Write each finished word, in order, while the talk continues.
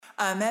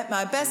I met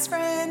my best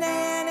friend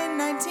Anne in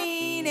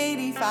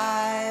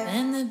 1985.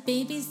 And the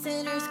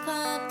Babysitters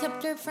Club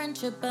kept our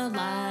friendship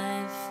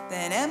alive.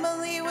 Then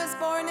Emily was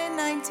born in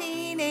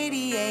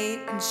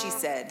 1988, and she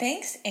said,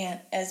 "Thanks, Aunt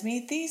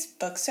Esme. These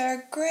books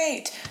are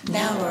great.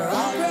 Now we're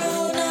all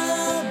grown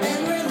up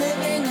and we're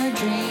living our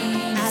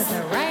dreams. As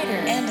a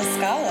writer And a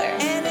scholar.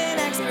 and an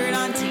expert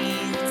on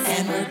teens.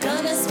 And we're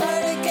gonna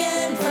start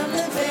again from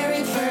the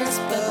very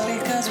first book.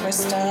 Because we're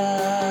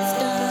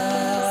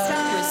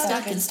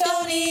stuck in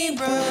Stony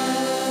Brook.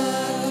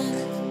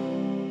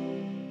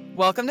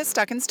 Welcome to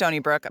Stuck in Stony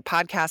Brook, a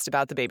podcast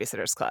about the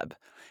Babysitters Club.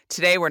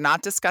 Today, we're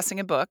not discussing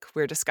a book.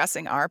 We're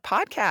discussing our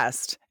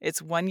podcast.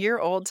 It's 1 year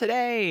old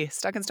today.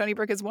 Stuck in Stony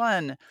Brook is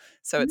 1.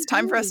 So it's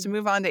time for us to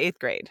move on to 8th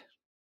grade.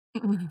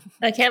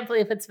 I can't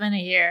believe it's been a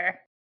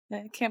year.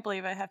 I can't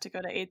believe I have to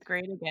go to 8th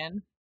grade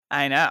again.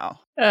 I know.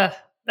 Ugh,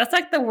 that's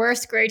like the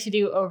worst grade to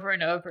do over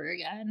and over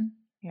again.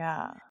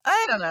 Yeah.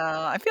 I don't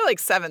know. I feel like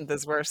 7th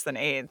is worse than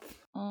 8th.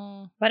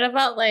 What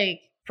about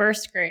like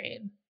first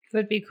grade?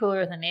 Would be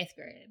cooler than 8th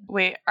grade.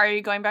 Wait, are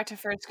you going back to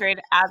first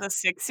grade as a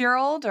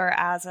 6-year-old or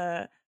as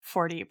a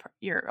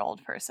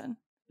 40-year-old person?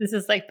 This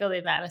is like Billy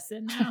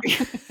Madison now.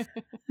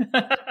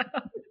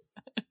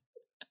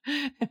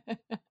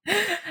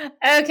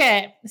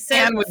 Okay, so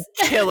Anne would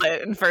kill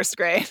it in first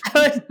grade.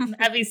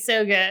 that'd be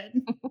so good.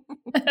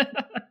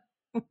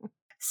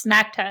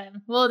 Snack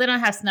time. Well, they don't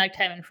have snack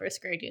time in first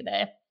grade, do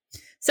they?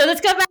 So let's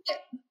go back.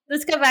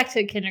 Let's go back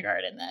to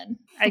kindergarten then.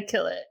 I'd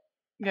kill it.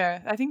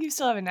 Yeah, I think you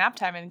still have a nap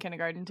time in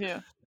kindergarten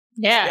too.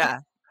 Yeah. Yeah.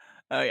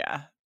 Oh,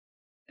 yeah.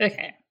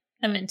 Okay,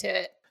 I'm into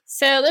it.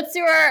 So let's do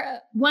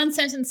our one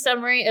sentence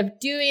summary of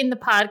doing the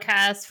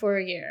podcast for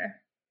a year.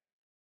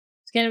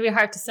 It's going to be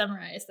hard to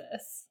summarize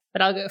this,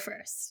 but I'll go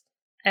first.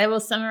 I will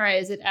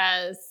summarize it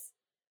as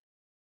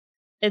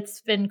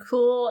it's been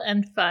cool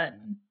and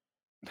fun.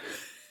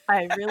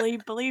 I really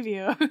believe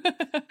you.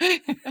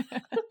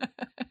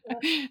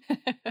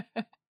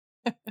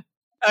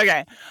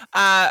 Okay.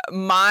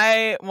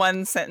 My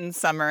one sentence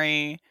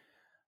summary,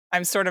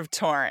 I'm sort of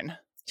torn.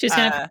 She's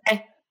going to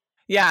cry.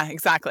 Yeah,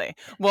 exactly.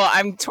 Well,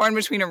 I'm torn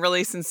between a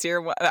really sincere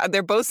one.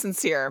 They're both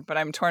sincere, but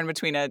I'm torn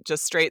between a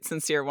just straight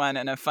sincere one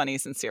and a funny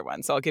sincere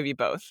one. So I'll give you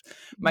both.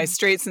 My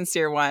straight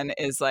sincere one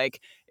is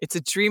like, it's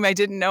a dream I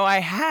didn't know I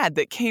had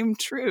that came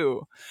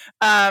true.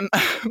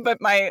 But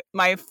my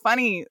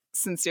funny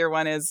sincere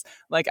one is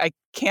like, I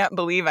can't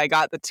believe I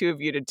got the two of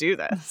you to do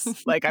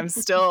this. Like, I'm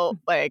still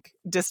like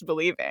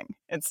disbelieving.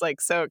 It's like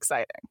so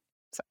exciting.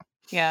 So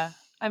Yeah.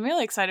 I'm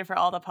really excited for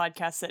all the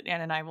podcasts that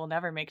Anne and I will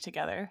never make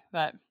together,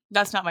 but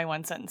that's not my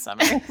one sentence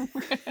summary.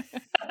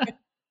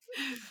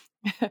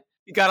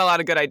 You got a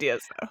lot of good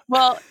ideas though.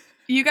 Well,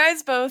 you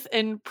guys both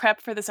in prep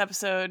for this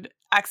episode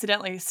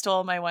accidentally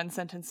stole my one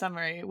sentence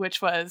summary,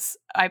 which was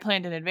I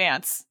planned in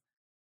advance.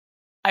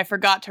 I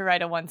forgot to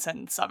write a one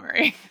sentence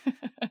summary.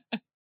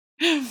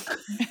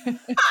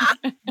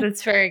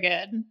 That's very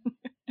good.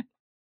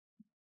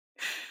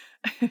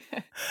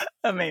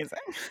 Amazing.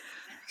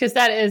 Because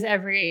that is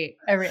every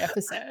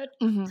episode.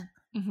 Though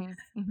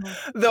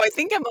I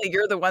think, Emily,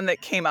 you're the one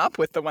that came up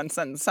with the one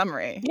sentence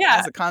summary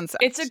as a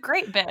concept. It's a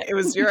great bit. It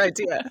was your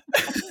idea.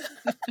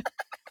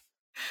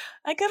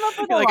 I come up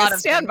with You're a like, lot I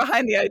of stand things.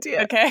 behind the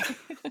idea. Okay.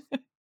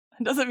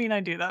 Doesn't mean I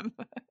do them.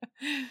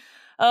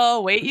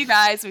 Oh, wait, you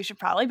guys. We should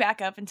probably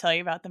back up and tell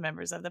you about the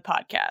members of the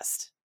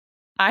podcast.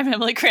 I'm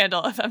Emily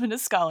Crandall, a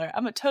feminist scholar.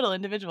 I'm a total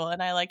individual,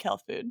 and I like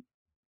health food.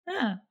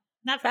 Oh,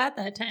 not bad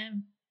that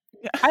time.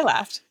 Yeah. I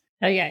laughed.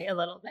 Oh, yeah, a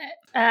little bit.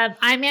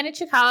 I'm Anna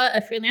Chikala, a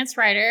freelance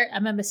writer.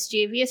 I'm a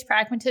mischievous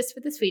pragmatist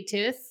with a sweet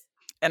tooth.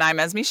 And I'm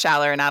Esme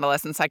Schaller, an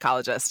adolescent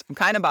psychologist. I'm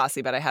kind of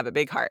bossy, but I have a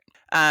big heart.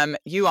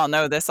 You all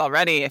know this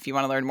already. If you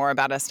want to learn more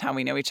about us and how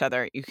we know each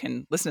other, you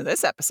can listen to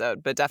this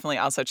episode, but definitely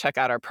also check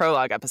out our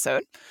prologue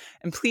episode.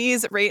 And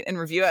please rate and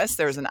review us.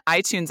 There was an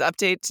iTunes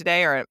update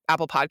today or an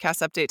Apple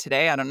Podcast update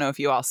today. I don't know if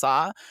you all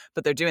saw,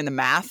 but they're doing the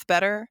math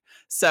better.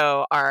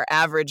 So our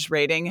average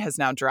rating has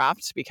now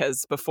dropped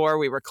because before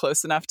we were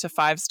close enough to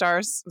 5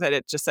 stars that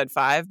it just said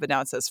 5, but now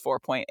it says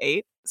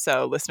 4.8.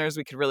 So listeners,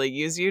 we could really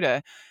use you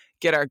to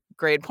get our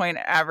grade point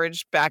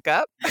average back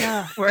up.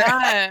 Oh, We're-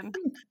 God.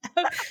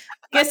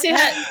 Guess who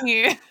had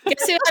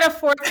a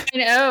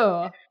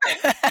 4.0?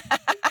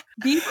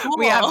 Be cool.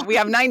 We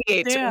have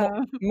 98 Yeah.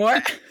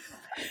 more.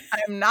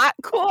 I'm not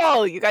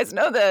cool. You guys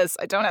know this.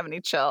 I don't have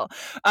any chill.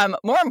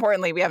 More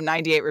importantly, we have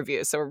 98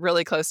 reviews. So we're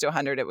really close to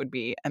 100. It would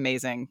be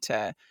amazing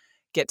to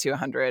get to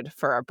 100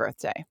 for our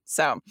birthday.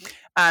 So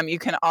you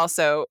can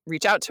also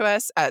reach out to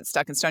us at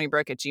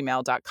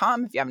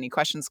stuckinstonybrook@gmail.com if you have any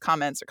questions,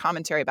 comments, or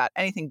commentary about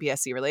anything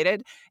BSC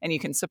related. And you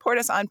can support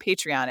us on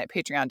Patreon at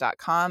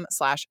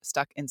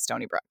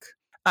patreon.com/stuckinstonybrook.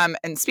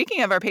 And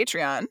speaking of our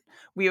Patreon,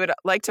 we would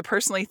like to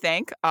personally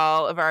thank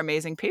all of our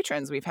amazing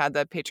patrons. We've had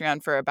the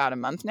Patreon for about a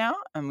month now,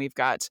 and we've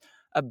got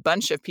a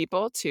bunch of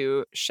people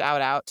to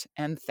shout out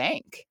and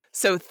thank.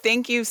 So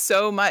thank you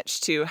so much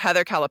to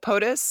Heather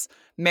Kalapotis,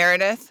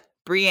 Meredith,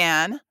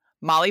 Brianne,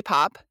 Molly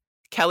Pop,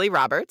 Kelly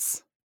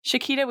Roberts,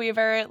 Shakita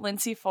Weaver,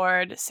 Lindsay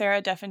Ford,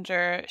 Sarah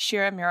Deffinger,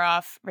 Shira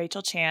Muroff,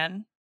 Rachel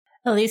Chan,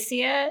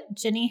 Alicia,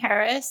 Jenny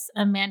Harris,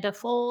 Amanda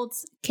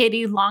Folds,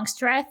 Katie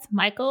Longstreth,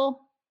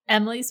 Michael,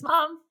 Emily's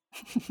mom,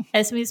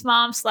 Esme's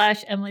mom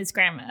 / Emily's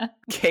grandma.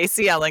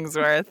 Casey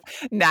Ellingsworth,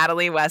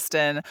 Natalie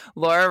Weston,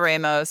 Laura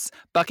Ramos,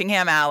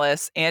 Buckingham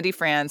Alice, Andy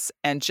France,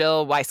 and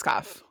Jill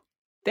Weiskopf.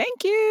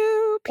 Thank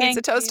you. Pizza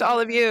Thank toast to you. all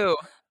of you.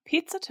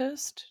 Pizza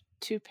toast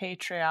to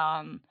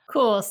Patreon.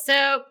 Cool.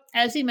 So,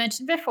 as we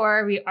mentioned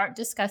before, we aren't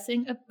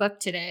discussing a book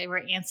today.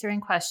 We're answering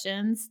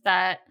questions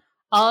that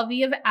all of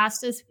you have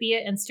asked us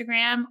via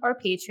Instagram or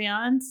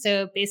Patreon.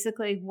 So,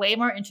 basically, way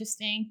more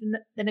interesting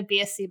than a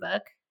BSC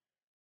book.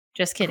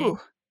 Just kidding. Ooh.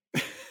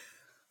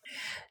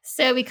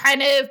 So, we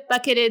kind of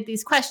bucketed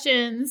these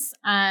questions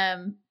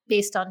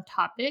based on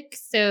topic.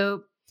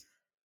 So,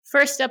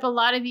 first up, a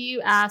lot of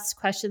you asked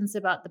questions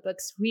about the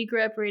books we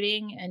grew up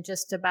reading and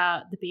just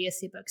about the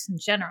BSC books in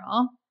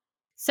general.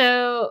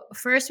 So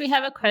first we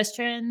have a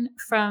question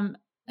from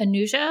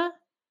Anuja,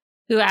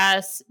 who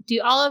asks, do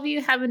all of you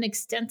have an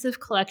extensive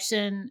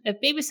collection of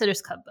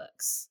Babysitter's Club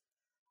books?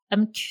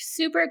 I'm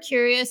super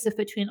curious if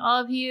between all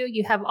of you,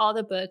 you have all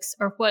the books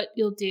or what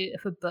you'll do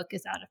if a book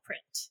is out of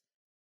print.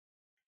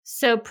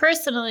 So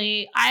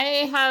personally,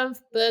 I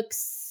have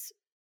books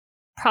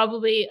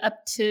probably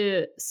up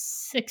to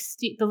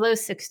 60, the low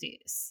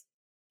 60s,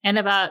 and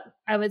about,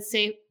 I would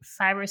say,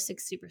 5 or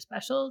 6 super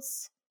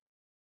specials,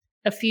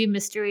 a few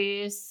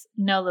mysteries,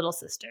 no Little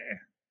Sister.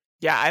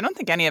 Yeah, I don't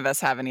think any of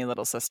us have any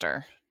Little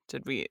Sister.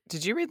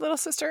 Did you read Little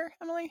Sister,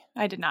 Emily?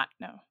 I did not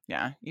know.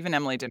 Yeah, even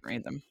Emily didn't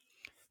read them.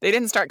 They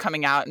didn't start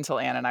coming out until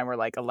Anne and I were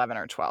like 11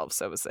 or 12,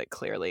 so it was like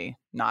clearly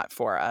not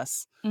for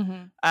us.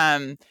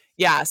 Mm-hmm.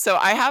 Yeah, so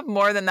I have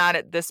more than that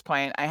at this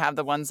point. I have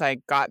the ones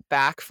I got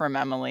back from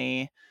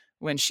Emily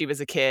when she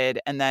was a kid,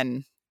 and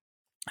then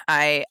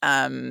I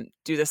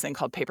do this thing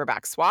called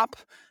Paperback Swap.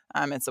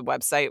 It's a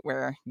website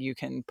where you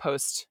can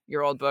post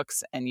your old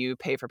books and you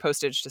pay for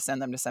postage to send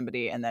them to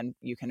somebody, and then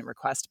you can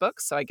request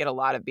books. So I get a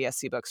lot of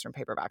BSC books from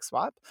Paperback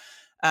Swap.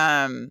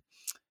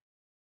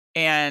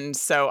 And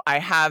so I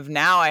have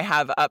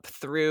up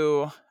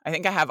through, I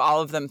think I have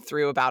all of them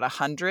through about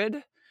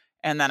 100.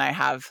 And then I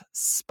have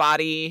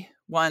spotty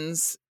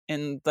ones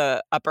in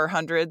the upper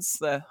hundreds,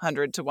 the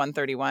 100 to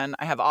 131.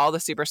 I have all the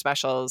super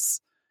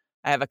specials.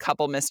 I have a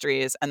couple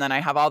mysteries. And then I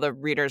have all the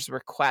readers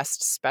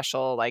request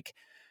special, like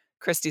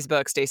Christie's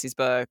book, Stacy's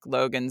book,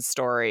 Logan's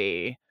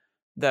story,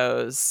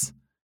 those.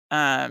 So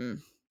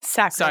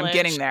I'm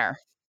getting there.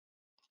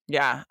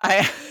 Yeah,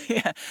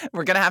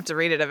 we're going to have to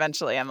read it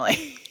eventually,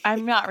 Emily.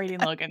 I'm not reading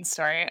Logan's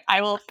story.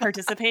 I will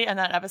participate in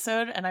that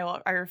episode, and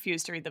I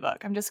refuse to read the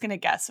book. I'm just going to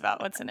guess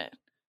about what's in it.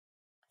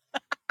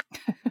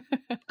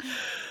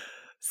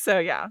 So,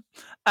 yeah.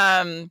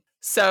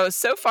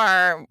 So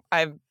far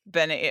I've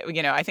been,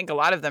 I think a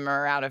lot of them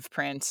are out of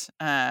print.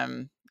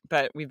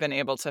 But I've been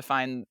able to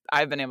find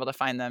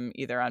them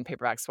either on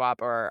Paperback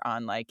Swap or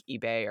on like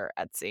eBay or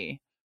Etsy.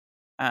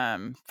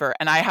 And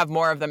I have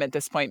more of them at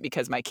this point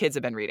because my kids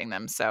have been reading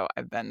them. So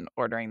I've been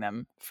ordering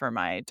them for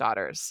my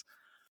daughters.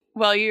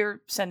 Well, you're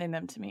sending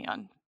them to me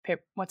on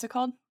what's it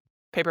called?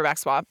 Paperback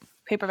Swap.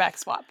 Paperback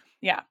Swap.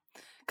 Yeah.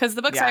 Because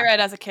the books I read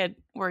as a kid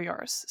were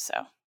yours. So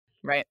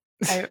right.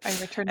 I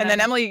returned them. And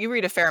then Emily, you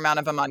read a fair amount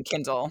of them on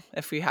Kindle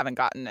if we haven't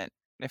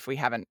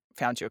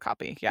found you a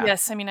copy. Yeah.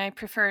 Yes. I mean, I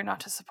prefer not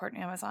to support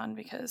Amazon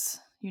because,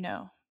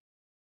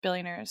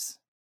 billionaires.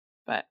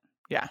 But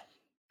yeah,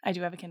 I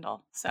do have a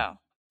Kindle. So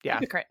yeah.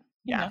 Hypocrite.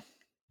 Yeah.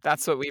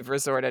 That's what we've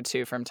resorted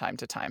to from time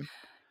to time.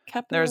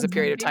 There was a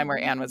period of time where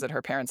Anne was at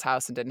her parents'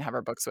 house and didn't have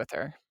her books with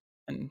her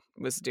and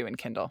was doing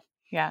Kindle.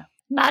 Yeah.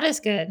 Not as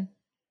good.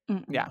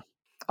 Mm-mm. Yeah.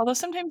 Although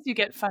sometimes you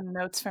get fun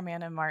notes from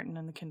Anna Martin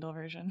in the Kindle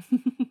version.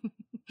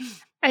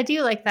 I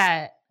do like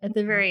that at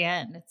the very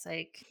end. It's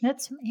like,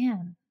 that's from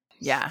Anne.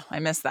 Yeah, I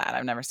miss that.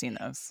 I've never seen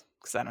those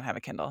because I don't have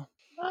a Kindle.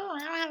 Oh, I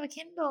don't have a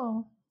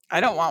Kindle. I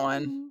don't want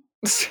one.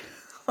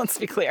 Let's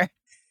be clear.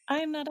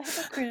 I'm not a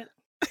hypocrite.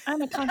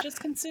 I'm a conscious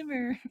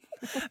consumer.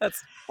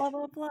 That's blah,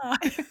 blah, blah.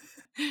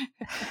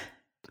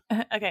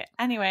 Okay,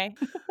 anyway.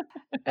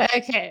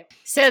 Okay,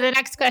 so the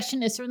next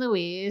question is from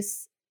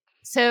Louise.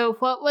 So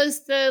what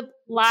was the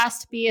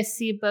last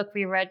BSC book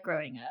we read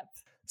growing up?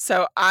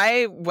 So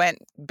I went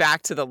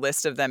back to the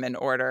list of them in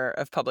order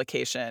of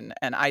publication,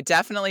 and I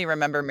definitely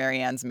remember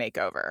Marianne's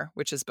Makeover,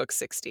 which is book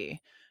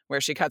 60, where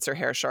she cuts her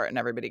hair short and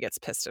everybody gets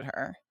pissed at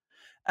her.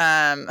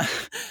 And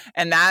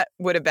that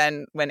would have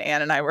been when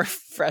Anne and I were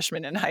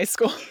freshmen in high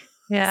school.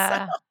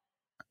 Yeah, so.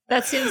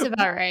 That seems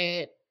about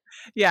right.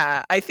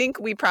 Yeah, I think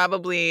we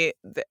probably,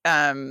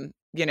 there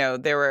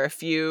were a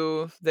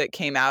few that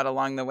came out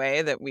along the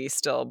way that we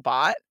still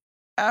bought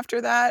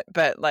after that,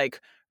 but like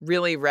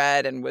really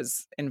read and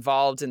was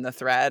involved in the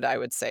thread, I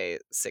would say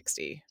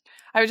 60.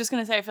 I was just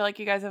going to say, I feel like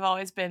you guys have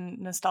always been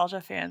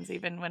nostalgia fans,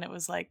 even when it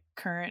was like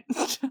current.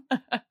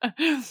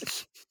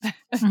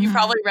 You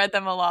probably read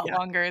them a lot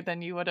longer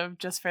than you would have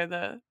just for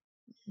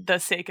the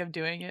sake of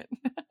doing it.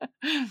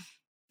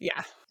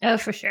 Yeah. Oh,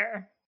 for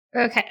sure.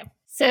 Okay.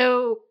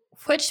 So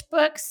which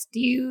books do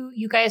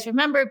you guys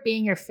remember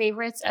being your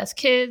favorites as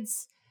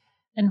kids?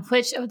 And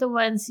which of the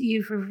ones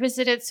you've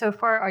revisited so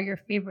far are your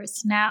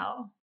favorites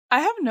now? I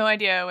have no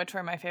idea which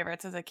were my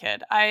favorites as a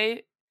kid.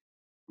 I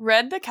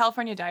read the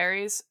California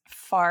Diaries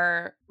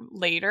far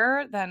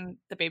later than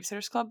the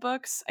Babysitter's Club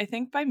books. I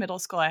think by middle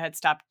school I had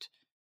stopped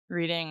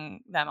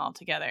reading them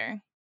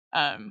altogether,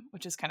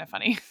 which is kind of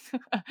funny.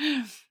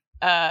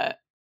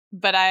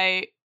 But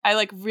I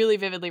like really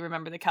vividly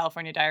remember the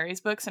California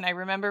Diaries books, and I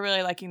remember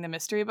really liking the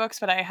mystery books,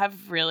 but I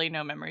have really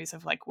no memories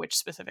of like which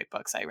specific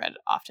books I read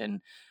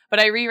often. But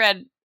I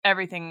reread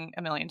everything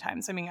a million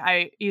times. I mean,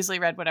 I easily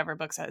read whatever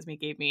books Esme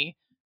gave me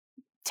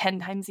 10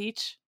 times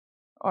each,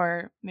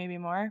 or maybe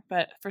more,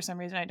 but for some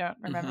reason I don't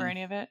remember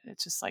any of it.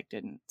 It's just like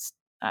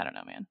I don't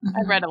know, man.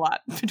 I've read a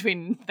lot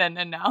between then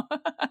and now.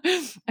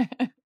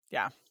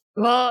 Yeah.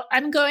 Well,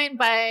 I'm going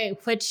by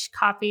which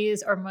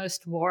copies are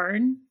most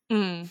worn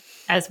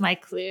as my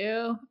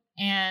clue.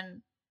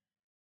 And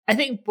I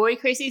think Boy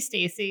Crazy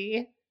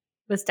Stacy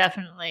was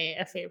definitely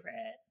a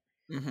favorite.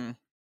 Mm-hmm.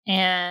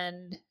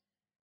 And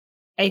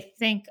I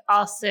think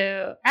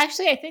also,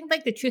 actually, I think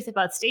like The Truth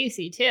About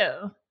Stacy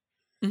too.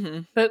 Mm-hmm.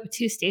 But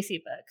 2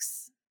 Stacy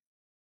books.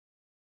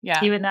 Yeah.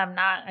 Even though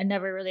I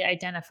never really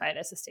identified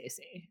as a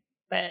Stacy.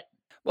 But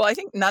Well, I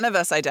think none of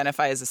us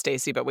identify as a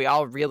Stacy, but we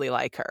all really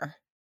like her.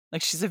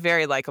 Like, she's a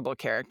very likable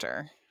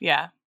character.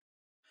 Yeah.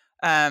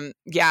 Boy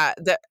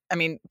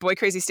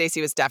Crazy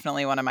Stacy was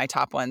definitely one of my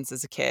top ones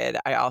as a kid.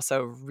 I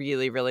also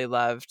really, really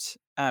loved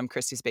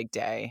Christie's Big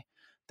Day.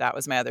 That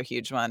was my other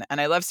huge one.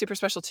 And I love Super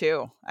Special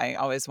too. I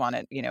always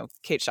wanted,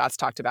 Kate Schatz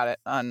talked about it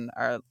on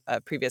our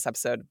previous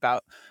episode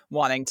about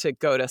wanting to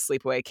go to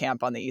sleepaway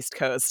camp on the East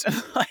Coast.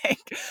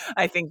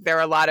 I think there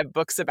are a lot of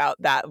books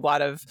about that, a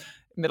lot of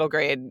middle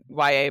grade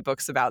YA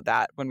books about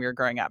that when we were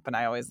growing up. And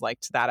I always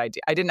liked that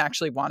idea. I didn't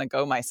actually want to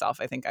go myself.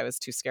 I think I was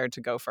too scared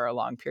to go for a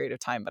long period of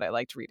time, but I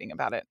liked reading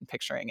about it and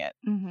picturing it.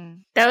 Mm-hmm.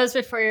 that was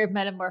before your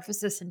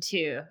metamorphosis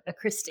into a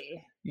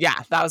Christie. Yeah,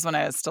 that was when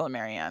I was still a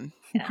Marianne.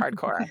 Yeah.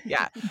 Hardcore.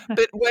 Yeah.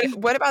 But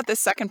what about the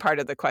second part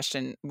of the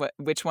question?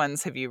 Which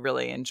ones have you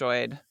really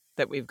enjoyed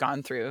that we've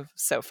gone through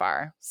so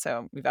far?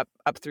 So we've up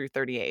through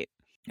 38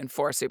 and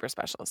 4 super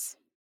specials.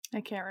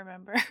 I can't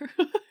remember.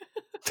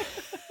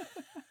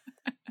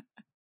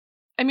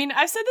 I mean,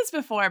 I've said this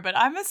before, but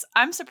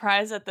I'm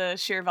surprised at the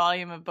sheer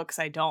volume of books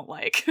I don't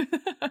like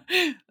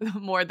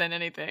more than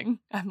anything.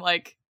 I'm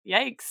like,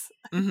 yikes.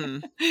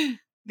 Mm-hmm.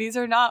 These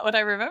are not what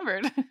I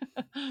remembered.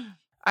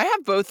 I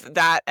have both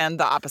that and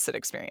the opposite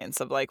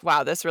experience of like,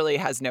 wow, this really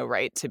has no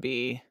right to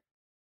be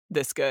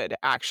this good,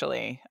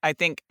 actually.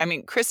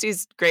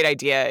 Christie's Great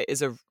Idea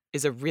is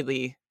a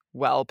really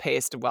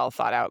well-paced,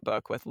 well-thought-out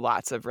book with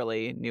lots of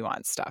really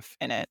nuanced stuff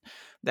in it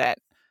that,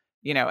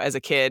 as a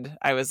kid,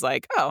 I was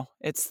like, oh,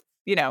 it's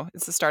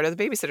the start of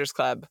the Babysitter's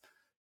Club.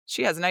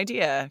 She has an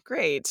idea.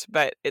 Great.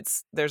 But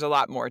there's a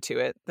lot more to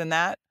it than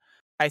that.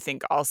 I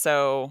think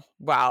also,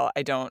 while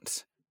I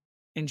don't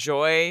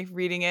enjoy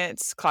reading it,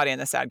 Claudia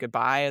and the Sad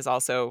Goodbye is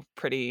also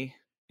pretty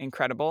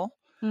incredible.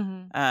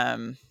 Mm-hmm.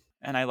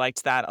 And I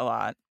liked that a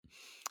lot.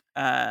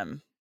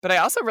 But I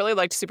also really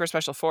liked Super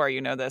Special 4. You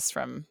know this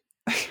from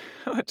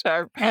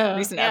our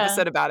recent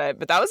episode about it.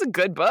 But that was a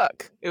good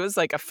book. It was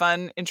like a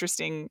fun,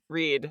 interesting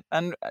read.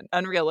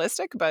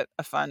 Unrealistic, but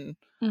a fun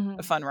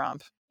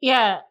romp.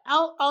 Yeah,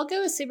 I'll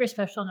go with Super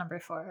Special number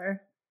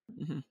 4.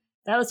 Mm-hmm.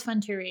 That was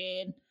fun to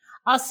read.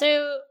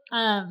 Also,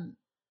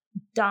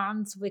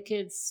 Dawn's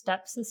Wicked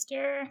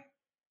Stepsister.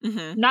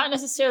 Mm-hmm. Not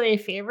necessarily a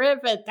favorite,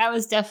 but that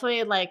was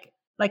definitely like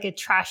a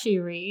trashy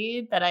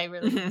read that I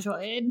really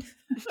enjoyed.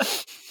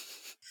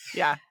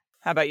 Yeah.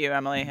 How about you,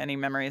 Emily? Any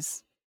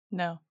memories?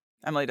 No.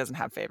 Emily doesn't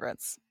have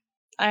favorites.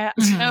 I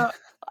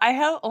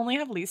only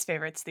have least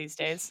favorites these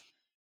days.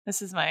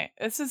 This is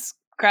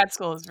grad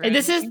school is ruined.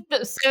 This is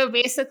so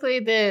basically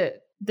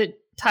the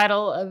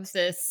title of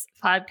this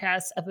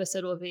podcast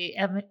episode will be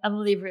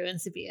Emily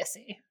Ruins the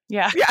BSC.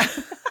 Yeah. Yeah.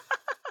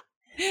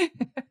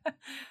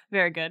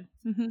 Very good.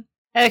 Mm-hmm.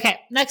 Okay,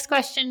 next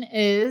question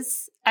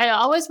is, I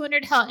always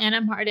wondered how Anna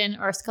Martin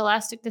or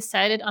Scholastic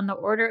decided on the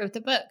order of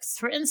the books.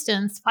 For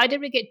instance, why did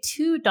we get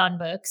 2 Dawn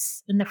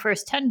books in the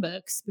first 10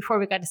 books before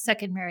we got a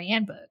second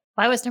Marianne book?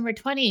 Why was number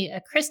 20 a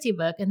Christie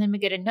book and then we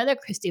get another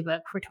Christie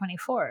book for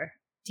 24?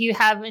 Do you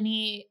have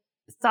any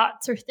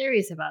thoughts or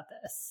theories about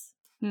this?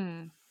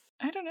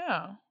 I don't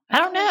know. I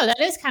don't know.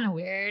 That is kind of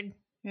weird.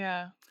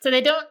 Yeah. So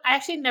I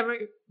actually never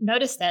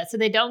noticed that. So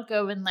they don't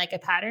go in like a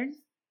pattern?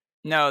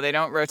 No, they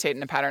don't rotate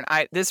in a pattern.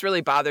 This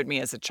really bothered me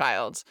as a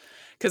child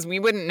because we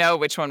wouldn't know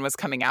which one was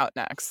coming out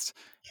next.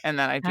 And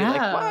then I'd be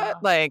like,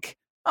 what? Like,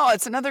 oh,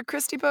 it's another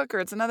Christie book or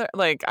it's another,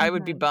 like, I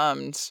would be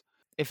bummed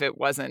if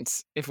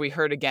we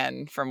heard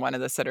again from one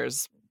of the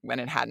sitters when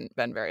it hadn't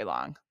been very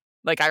long.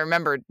 Like, I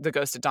remember The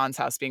Ghost at Dawn's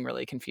House being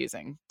really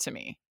confusing to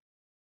me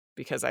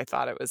because I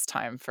thought it was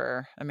time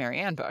for a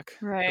Marianne book.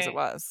 Right. Because it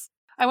was.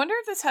 I wonder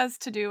if this has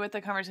to do with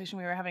the conversation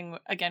we were having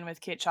again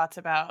with Kate Schatz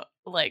about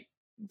like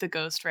the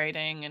ghost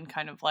writing and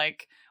kind of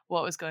like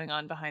what was going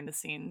on behind the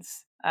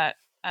scenes at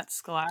at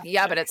Scholastic.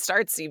 Yeah, but it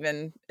starts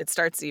even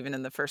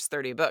in the first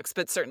 30 books.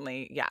 But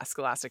certainly, yeah,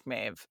 Scholastic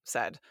may have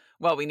said,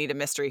 well, we need a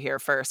mystery here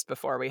first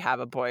before we have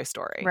a boy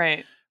story.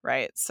 Right.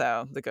 Right.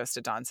 So The Ghost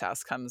of Dawn's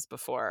House comes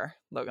before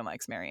Logan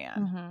Likes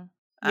Marianne.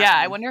 Mm-hmm. Yeah,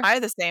 I wonder. I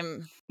had the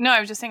same. No, I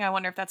was just saying, I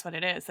wonder if that's what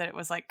it is. That it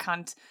was like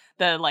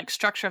the like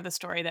structure of the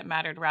story that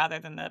mattered rather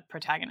than the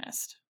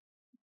protagonist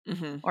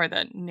or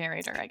the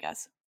narrator, I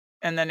guess.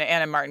 And then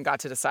Ann and Martin got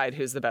to decide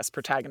who's the best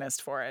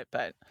protagonist for it.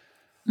 But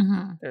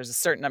there's a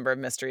certain number of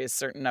mysteries,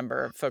 certain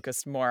number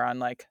focused more on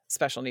like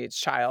special needs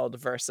child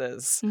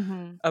versus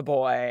a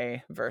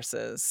boy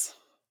versus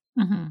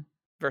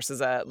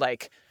a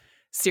like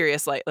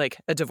serious like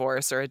a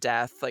divorce or a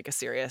death, like a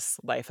serious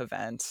life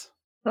event.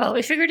 Well,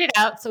 we figured it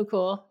out. So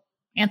cool.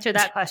 Answer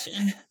that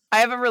question. I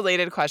have a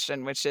related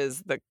question, which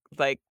is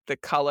the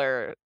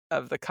color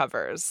of the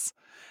covers,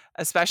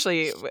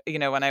 especially,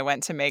 when I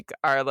went to make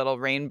our little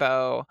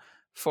rainbow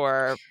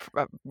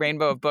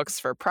of books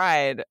for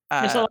Pride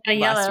there's a lot of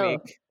last yellow,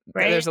 week.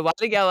 right? There's a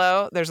lot of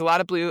yellow. There's a lot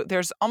of blue.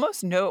 There's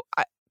almost no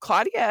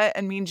Claudia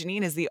and Mean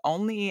Janine is the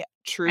only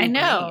true I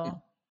know.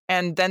 green.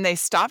 And then they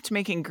stopped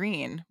making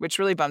green, which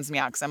really bums me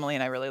out because Emily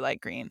and I really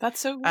like green. That's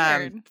so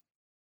weird.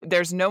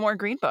 There's no more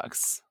green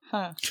books.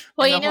 Huh.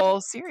 Well, in the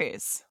whole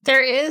series.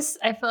 There is,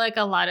 I feel like,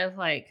 a lot of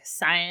like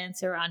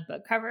science around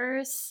book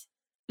covers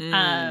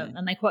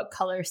and like what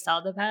colors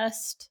sell the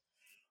best.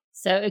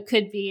 So it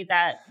could be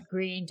that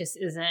green just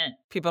isn't.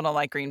 People don't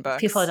like green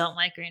books. People don't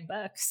like green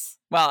books.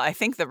 Well, I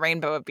think the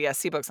rainbow of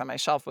BSC books on my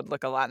shelf would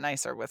look a lot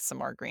nicer with some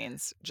more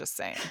greens. Just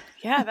saying.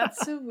 Yeah,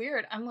 that's so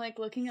weird. I'm like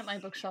looking at my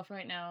bookshelf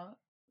right now,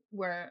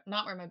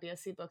 not where my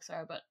BSC books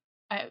are, but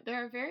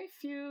there are very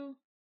few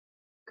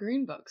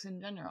green books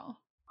in general.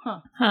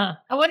 Huh.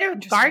 I wonder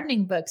if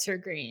gardening books are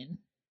green.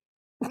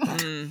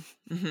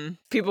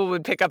 People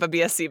would pick up a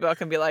BSC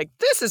book and be like,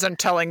 "This isn't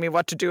telling me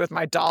what to do with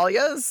my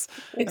dahlias."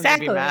 Exactly. And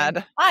they'd be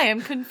mad. I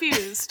am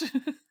confused.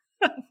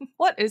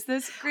 What is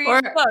this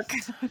green book?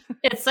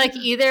 It's like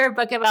either a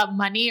book about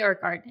money or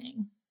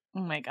gardening.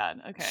 Oh my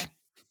God. Okay.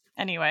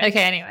 Anyway.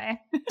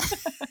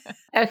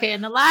 Okay.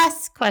 And the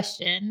last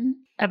question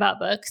about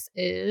books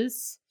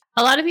is,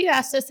 a lot of you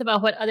asked us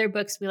about what other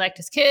books we liked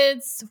as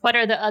kids, what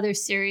are the other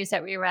series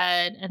that we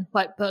read, and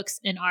what books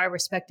in our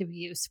respective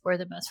youths were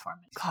the most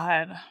formative.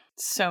 God,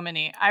 so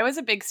many. I was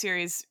a big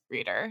series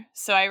reader.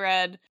 So I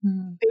read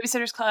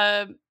Babysitter's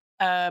Club,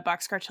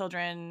 Boxcar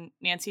Children,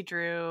 Nancy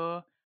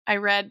Drew. I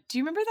read, do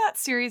you remember that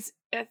series?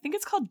 I think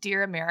it's called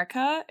Dear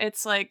America.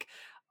 It's like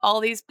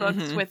all these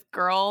books with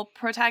girl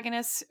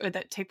protagonists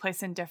that take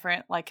place in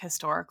different like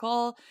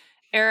historical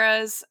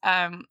eras.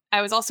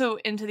 I was also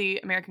into the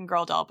American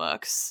Girl doll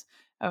books.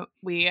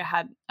 We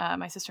had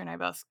my sister and I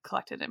both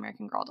collected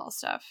American Girl doll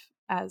stuff,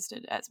 as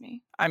did Esme.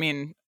 I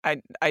mean,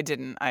 I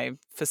didn't. I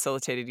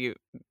facilitated you.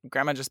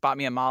 Grandma just bought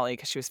me a Molly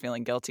because she was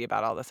feeling guilty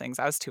about all the things.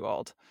 I was too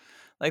old.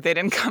 Like they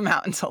didn't come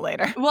out until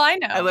later. Well, I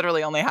know. I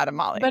literally only had a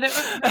Molly. But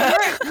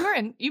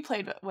you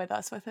played with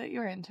us with it.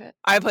 You were into it.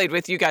 I played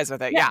with you guys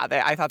with it. Yeah,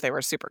 I thought they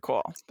were super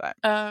cool. But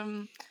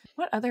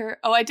what other?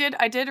 Oh, I did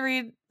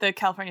read the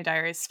California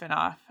Diaries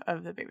spinoff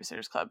of the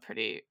Babysitter's Club.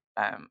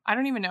 I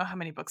don't even know how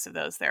many books of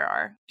those there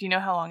are. Do you know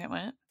how long it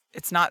went?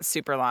 It's not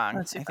super long.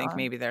 Not super I think long.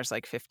 maybe there's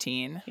like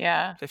 15.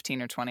 Yeah.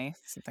 15 or 20,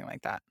 something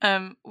like that.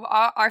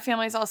 Our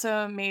family's also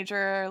a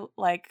major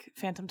like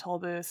Phantom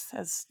Tollbooth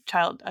as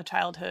a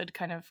childhood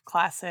kind of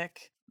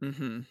classic.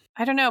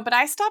 I don't know, but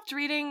I stopped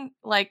reading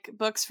like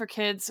books for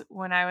kids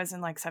when I was in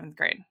like 7th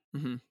grade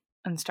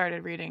and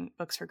started reading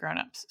books for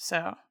grown-ups.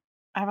 So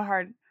I have a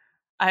hard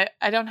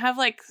I don't have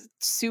like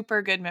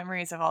super good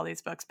memories of all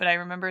these books, but I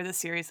remember the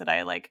series that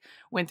I like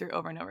went through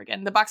over and over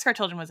again. The Boxcar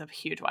Children was a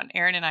huge one.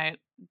 Aaron and I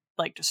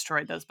like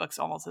destroyed those books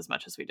almost as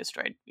much as we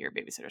destroyed your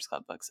Babysitter's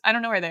Club books. I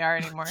don't know where they are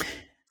anymore.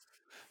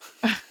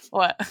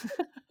 What?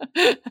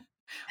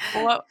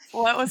 What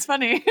was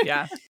funny?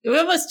 Yeah. We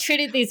almost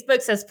treated these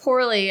books as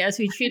poorly as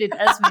we treated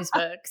Esme's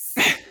books.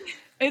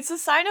 It's a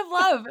sign of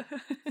love.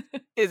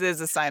 It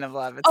is a sign of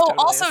love. It's totally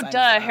also, a sign of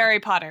love. Harry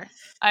Potter.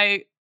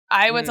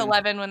 I was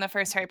 11 when the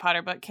first Harry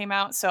Potter book came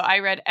out, so I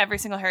read every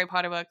single Harry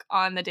Potter book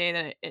on the day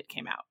that it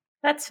came out.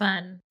 That's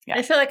fun. Yeah.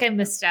 I feel like I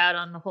missed out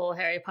on the whole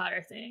Harry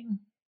Potter thing.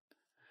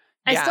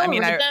 I still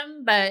read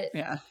them, but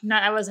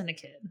I wasn't a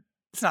kid.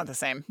 It's not the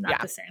same.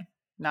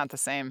 Not the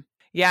same.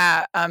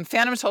 Yeah.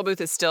 Phantom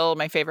Tollbooth is still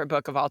my favorite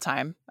book of all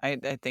time. I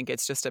think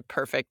it's just a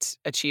perfect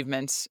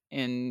achievement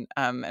in,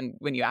 and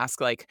when you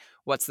ask like,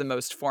 what's the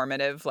most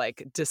formative,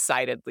 like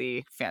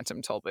decidedly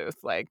Phantom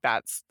Tollbooth, like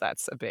that's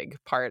a big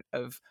part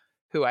of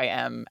who I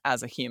am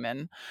as a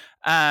human.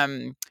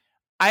 I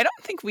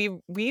don't think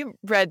we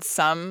read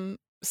some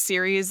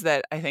series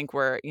that I think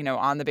were,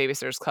 on the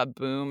Babysitter's Club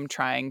boom,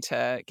 trying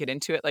to get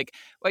into it. Like,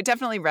 I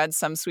definitely read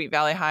some Sweet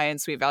Valley High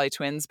and Sweet Valley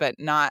Twins, but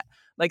not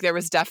Like there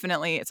was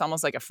definitely, it's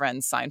almost like a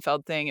Friends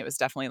Seinfeld thing. It was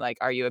definitely like,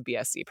 are you a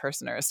BSC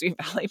person or a Sweet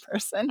Valley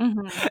person?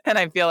 Mhm. And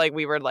I feel like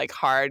we were like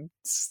hardline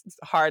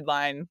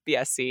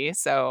BSC.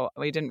 So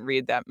we didn't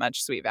read that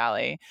much Sweet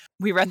Valley.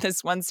 We read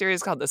this one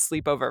series called The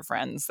Sleepover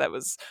Friends that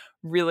was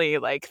really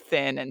like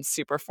thin and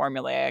super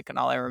formulaic. And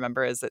all I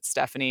remember is that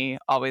Stephanie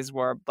always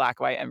wore black,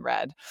 white, and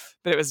red.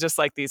 But it was just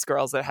like these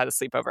girls that had a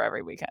sleepover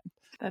every weekend.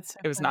 That's so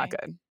It was not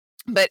funny.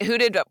 good. But who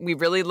did we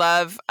really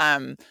love?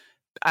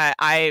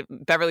 I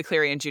Beverly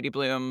Cleary and Judy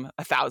Blume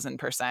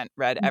 1,000%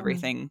 read Mhm.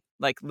 everything,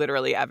 like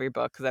literally every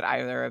book that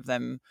either of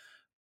them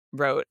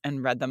wrote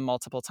and read them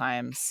multiple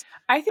times.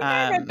 I think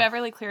I read Um,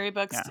 Beverly Cleary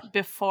books yeah.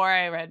 before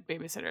I read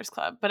Babysitter's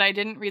Club, but I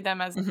didn't read them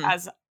as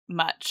Mhm.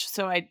 much,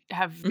 so I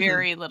have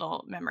very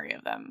little memory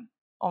of them,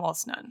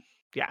 almost none.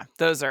 Yeah,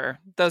 those are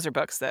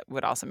books that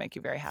would also make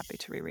you very happy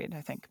to reread.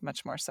 I think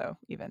much more so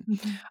even.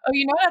 Oh,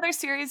 you know what other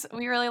series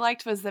we really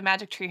liked was The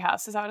Magic Tree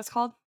House. Is that what it's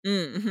called?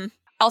 Mm-hmm.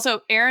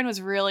 Also, Aaron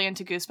was really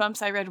into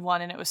Goosebumps. I read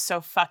one and it was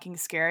so fucking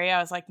scary. I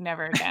was like,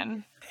 never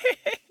again.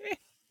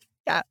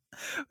 Yeah,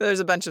 there's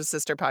a bunch of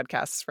sister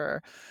podcasts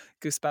for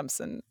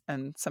Goosebumps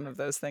and some of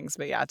those things,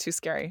 but yeah, too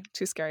scary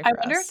for I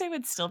wonder us. if they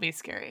would still be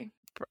scary.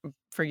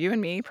 For you and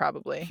me,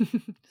 probably.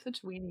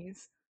 Such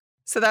weenies.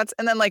 So that's,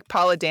 and then like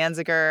Paula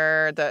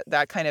Danziger,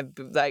 that kind of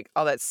like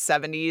all that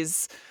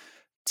 70s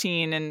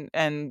teen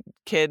and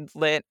kid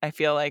lit. I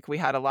feel like we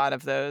had a lot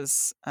of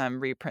those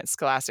reprints,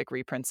 Scholastic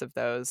reprints of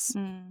those.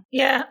 Mm.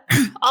 Yeah.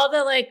 All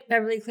the like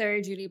Beverly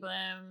Cleary, Judy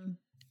Blume.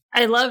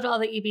 I loved all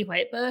the E.B.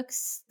 White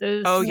books.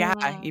 Those Oh yeah,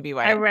 Mm. E.B. I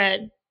White.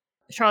 read.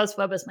 Charlotte's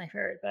Web was my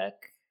favorite book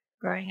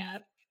growing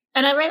up.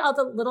 And I read all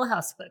the Little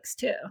House books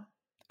too.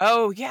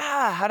 Oh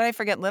yeah, how did I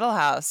forget Little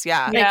House?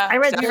 Yeah, Like, Yeah, I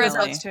read definitely.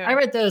 those. those too. I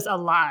read those a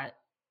lot.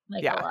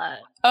 Like Yeah. a lot.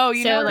 Oh,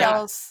 you So, know what like-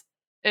 else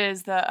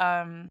is the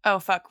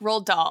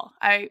Roald Dahl.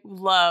 I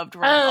loved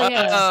Roald Oh, Dahl.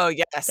 yeah. Oh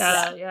yes,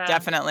 Yeah.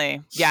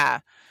 definitely. Yeah,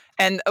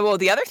 and well,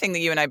 the other thing that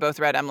you and I both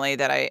read, Emily,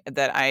 that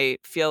I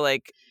feel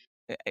like,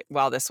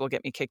 while this will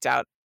get me kicked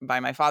out by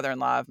my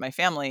father-in-law of my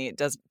family,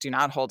 do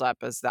not hold up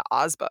as the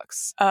Oz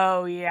books.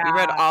 Oh yeah. We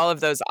read all of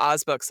those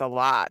Oz books a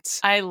lot.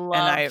 I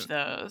loved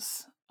I-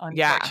 those.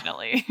 Yeah.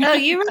 Unfortunately. Oh,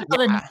 you read all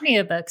the Yeah.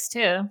 Narnia books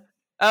too.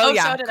 Oh, Oh,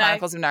 yeah, so did I.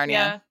 Chronicles of Narnia.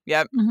 Yeah.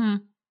 Yep. Mm-hmm.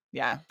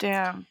 Yeah.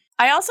 Damn.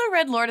 I also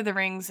read Lord of the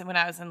Rings when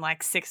I was in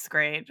like 6th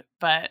grade,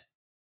 but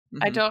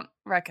I Mhm. don't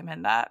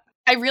recommend that.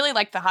 I really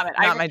liked The Hobbit.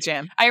 Not my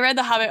jam. I read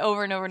The Hobbit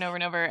over and over and over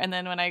and over, and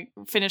then when I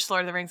finished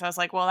Lord of the Rings, I was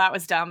like, well, that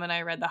was dumb, and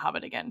I read The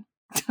Hobbit again.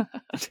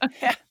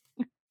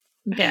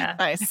 Yeah.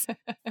 Nice.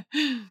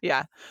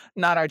 Yeah.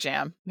 Not our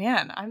jam.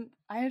 Man,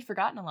 I had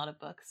forgotten a lot of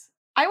books.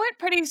 I went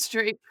pretty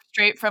straight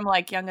from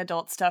like young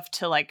adult stuff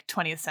to like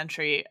 20th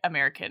century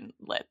American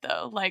lit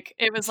though. Like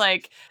it was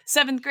like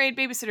 7th grade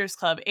Babysitter's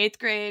Club, 8th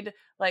grade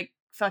like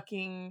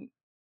fucking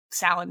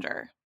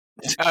Salinger.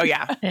 Oh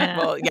yeah. Yeah.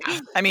 Well, yeah.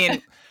 I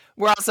mean,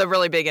 we're also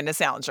really big into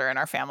Salinger in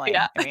our family.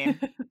 Yeah. I mean,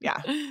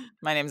 yeah.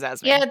 My name's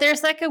Esme. Yeah,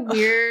 there's like a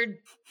weird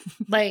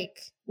like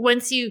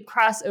once you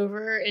cross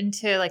over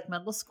into like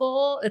middle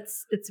school,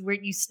 it's weird.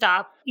 You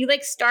start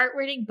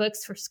reading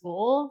books for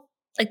school.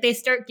 Like they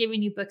start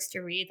giving you books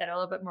to read that are a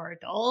little bit more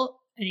adult,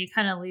 and you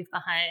kind of leave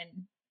behind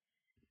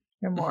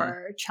your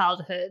more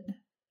childhood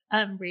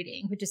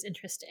reading, which is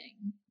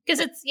interesting. Because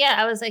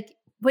I was like,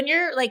 when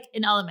you're like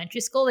in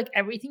elementary school, like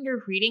everything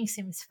you're reading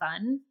seems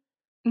fun.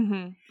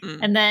 Mm-hmm. Mm.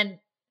 And then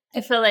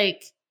I feel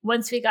like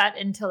once we got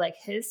into like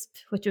HISP,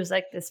 which was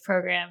like this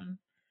program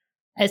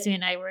Esme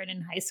and I were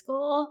in high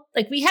school,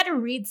 like we had to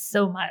read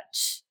so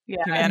much.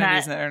 Yeah.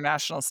 Humanities that- and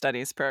International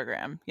Studies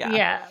program. Yeah.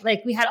 Yeah.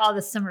 Like we had all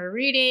the summer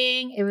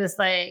reading. It was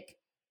like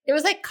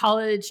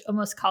college,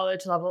 almost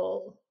college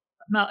level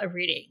amount of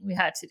reading we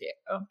had to do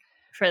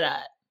for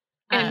that.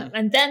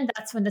 And then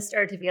that's when it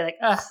started to be like,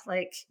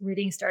 like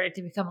reading started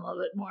to become a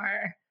little bit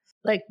more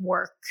like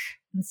work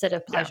instead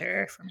of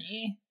pleasure for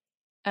me.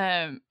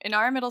 In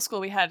our middle school,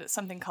 we had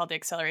something called the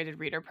Accelerated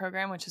Reader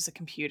Program, which is a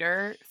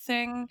computer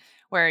thing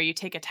where you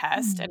take a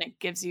test and it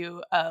gives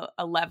you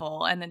a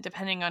level. And then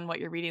depending on what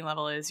your reading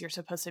level is, you're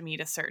supposed to meet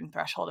a certain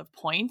threshold of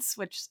points,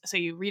 so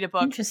you read a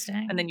book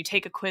Interesting. and then you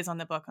take a quiz on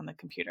the book on the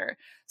computer.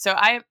 So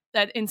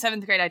in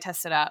 7th grade, I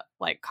tested out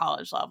like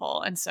college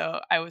level. And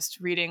so I was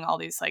reading all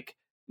these like,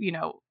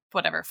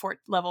 whatever,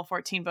 level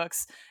 14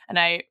 books. And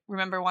I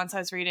remember once I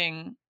was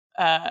reading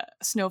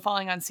Snow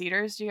Falling on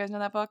Cedars. Do you guys know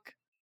that book?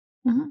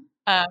 Mhm.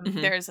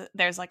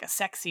 There's like a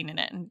sex scene in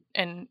it,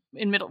 and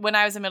when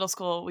I was in middle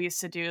school, we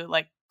used to do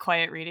like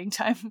quiet reading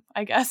time,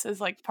 I guess, as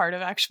like part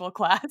of actual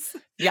class.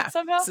 Yeah.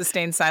 Somehow.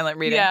 Sustained silent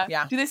reading.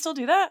 Yeah. Do they still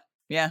do that?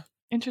 Yeah.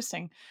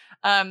 Interesting.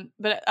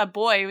 But a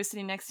boy who was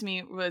sitting next to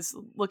me was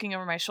looking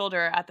over my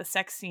shoulder at the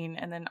sex scene,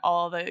 and then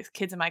all the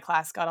kids in my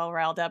class got all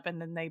riled up,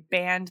 and then they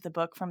banned the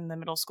book from the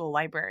middle school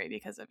library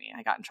because of me.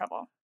 I got in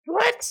trouble.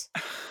 What?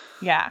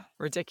 Yeah.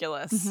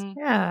 Ridiculous. Mhm.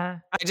 Yeah.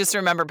 I just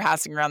remember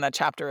passing around that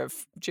chapter of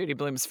Judy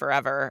Blume's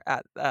Forever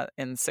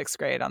in 6th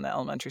grade on the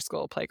elementary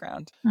school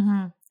playground.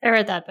 I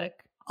read that book.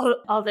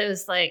 All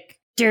those like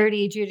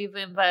dirty Judy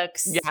Blume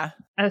books. Yeah.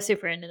 I was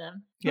super into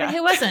them. Yeah.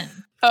 Who wasn't?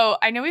 Oh,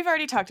 I know we've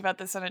already talked about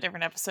this on a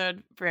different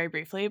episode very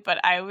briefly, but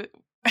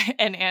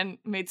and Anne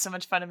made so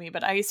much fun of me,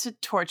 but I used to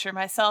torture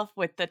myself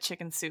with the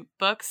Chicken Soup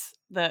books.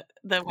 The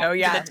Oh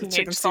yeah, the Chicken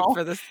teenage Soup soul.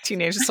 for the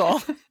Teenage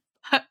Soul.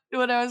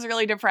 When I was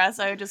really depressed,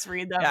 I would just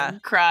read them Yeah.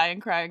 and cry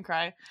and cry and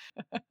cry.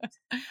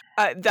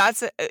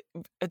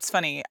 It's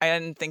funny. I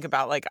didn't think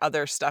about like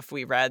other stuff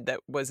we read that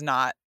was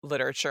not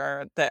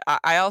literature. That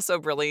I also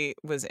really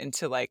was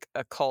into like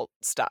occult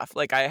stuff.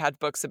 Like I had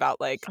books about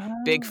like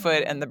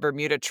Bigfoot and the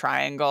Bermuda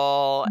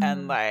Triangle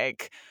and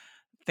like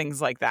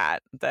things like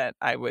that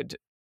I would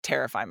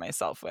terrify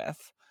myself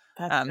with.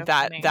 That's so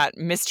that funny. that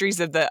Mysteries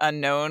of the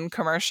Unknown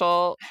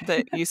commercial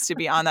that used to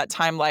be on that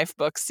Time Life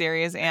book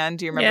series. And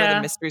do you remember Yeah.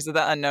 the Mysteries of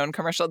the Unknown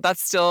commercial? That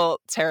still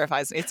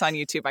terrifies me. It's on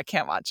YouTube. I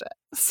can't watch it.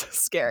 It's so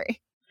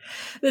scary.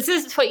 This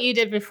is what you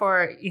did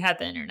before you had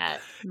the internet.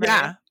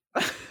 right?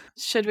 Yeah.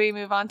 Should we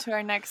move on to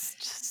our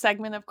next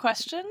segment of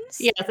questions?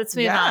 Yeah, let's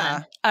move Yeah.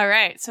 on. All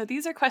right. So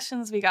these are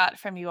questions we got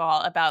from you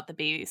all about the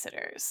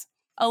babysitters.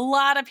 A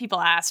lot of people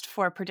asked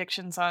for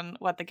predictions on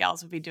what the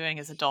gals would be doing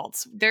as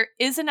adults. There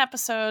is an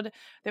episode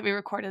that we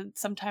recorded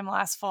sometime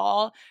last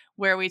fall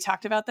where we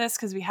talked about this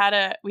because we had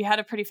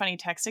a pretty funny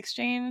text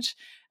exchange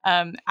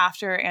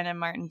after Anna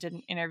Martin did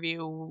an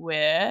interview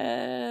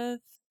with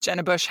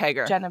Jenna Bush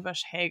Hager. Jenna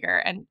Bush Hager,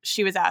 and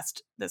she was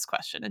asked this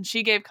question, and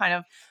she gave kind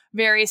of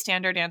very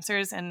standard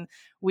answers, and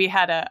we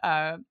had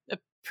a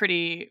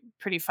pretty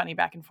funny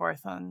back and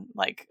forth on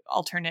like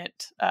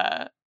alternate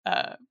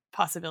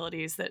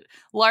possibilities that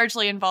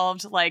largely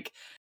involved like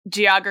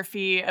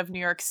geography of New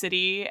York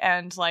City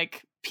and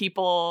like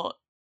people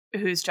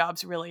whose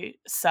jobs really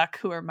suck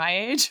who are my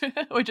age,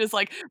 which is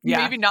like Yeah.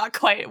 maybe not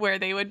quite where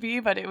they would be,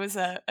 but it was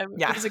it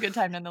was a good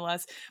time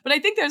nonetheless. But I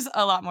think there's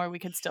a lot more we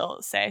could still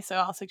say, so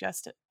I'll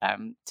suggest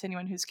to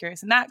anyone who's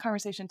curious in that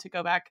conversation to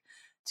go back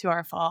to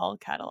our fall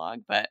catalog.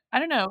 But I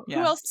don't know Yeah.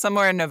 who else.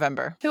 Somewhere in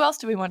November. Who else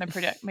do we want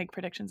to make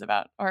predictions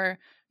about, or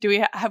do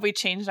we have we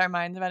changed our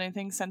minds about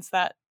anything since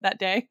that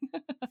day?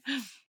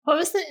 What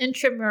was the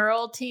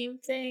intramural team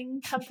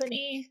thing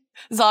company?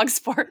 Zog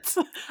Sports.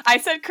 I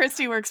said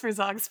Christy works for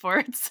Zog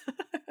Sports.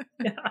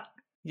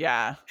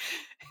 Yeah.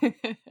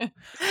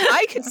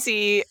 I could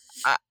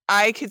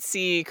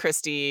see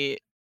Christy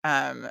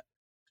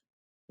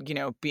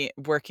be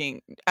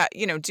working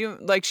do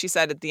like she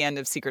said at the end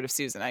of Secret of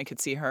Susan. I could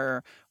see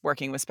her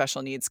working with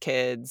special needs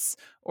kids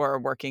or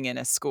working in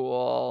a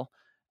school,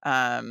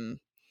 being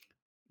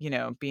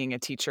a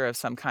teacher of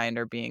some kind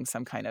or being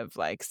some kind of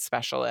like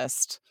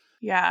specialist.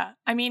 Yeah.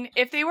 I mean,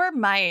 if they were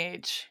my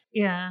age,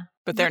 Yeah.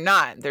 But they're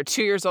not. They're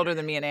 2 years older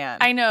than me and Anne.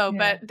 I know,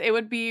 Yeah. but it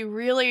would be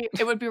really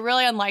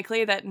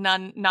unlikely that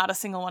not a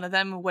single one of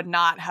them would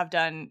not have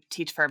done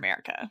Teach for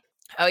America.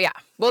 Oh yeah.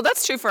 Well,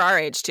 that's true for our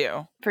age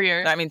too. For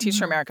your I mean, Teach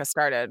for Mhm. America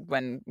started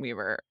when we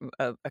were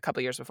a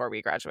couple years before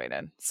we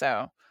graduated.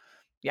 So,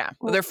 yeah. Well,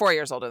 Well, they're 4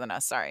 years older than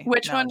us. Sorry.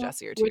 which Mel and one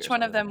Jesse are 2 which years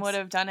one of older than them us. would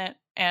have done it,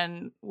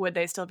 and would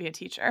they still be a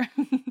teacher?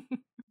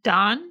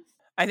 Dawn?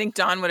 I think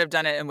Dawn would have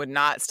done it and would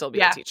not still be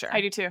Yeah, a teacher.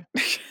 I do too.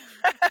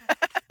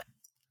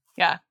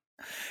 Yeah.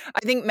 I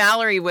think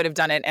Mallory would have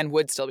done it and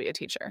would still be a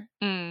teacher.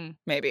 Mm.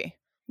 Maybe.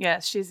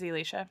 Yes, she's the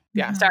Alicia.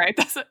 Yeah. Mhm. Sorry,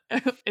 that's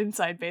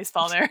inside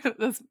baseball there.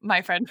 That's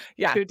my friend.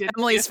 Yeah. Who did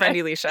Emily's friend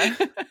Alicia,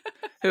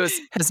 who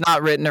has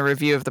not written a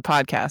review of the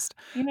podcast.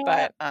 You know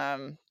But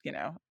what?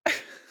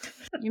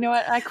 You know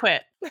what? I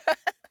quit.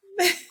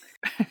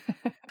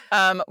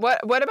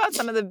 What about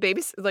some of the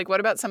babies? Like, what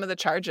about some of the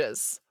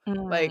charges?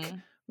 Like,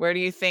 Mm. where do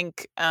you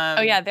think?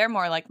 Oh yeah, they're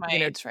more like my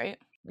age, right?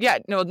 Yeah,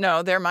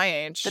 no, they're my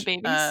age. The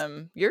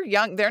babies? You're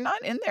young. They're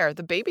not in there.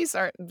 The babies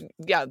aren't.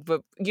 Yeah,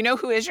 but you know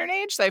who is your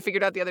age? That I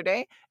figured out the other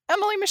day.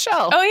 Emily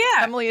Michelle. Oh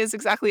yeah. Emily is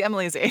exactly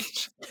Emily's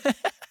age.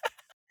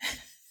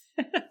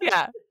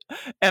 Yeah.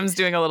 Em's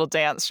doing a little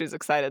dance. She's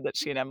excited that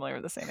she and Emily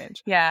are the same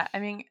age. Yeah, I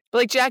mean, But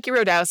like Jackie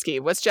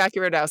Rodowski. What's Jackie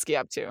Rodowski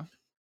up to?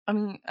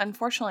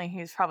 unfortunately,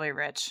 he's probably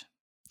rich.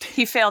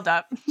 He failed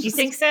up. You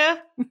think so?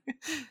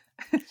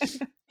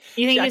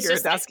 You think Jackie it's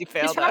just Rodowski he's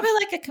failed up. probably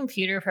like a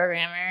computer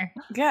programmer.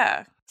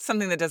 Yeah.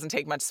 Something that doesn't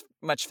take much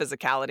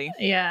physicality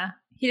Yeah.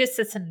 He just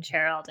sits in a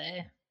chair all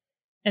day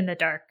in the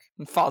dark.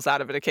 and falls out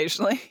of it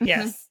occasionally.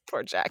 Yes.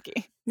 Poor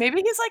Jackie.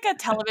 Maybe he's like a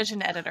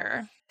television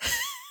editor.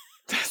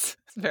 That's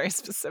very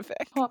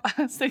specific. Well, I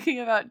was thinking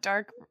about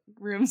dark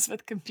rooms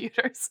with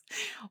computers.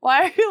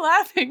 Why are you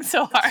laughing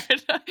so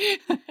hard?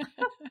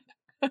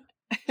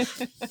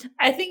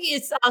 I think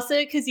it's also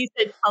because you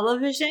said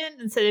television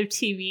instead of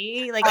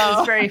TV. Like it Oh.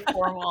 was very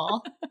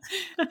formal.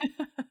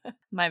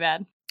 My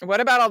bad. What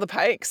about all the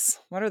Pikes?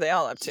 What are they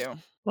all up to?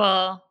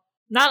 Well,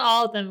 not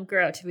all of them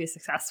grow up to be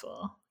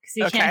successful because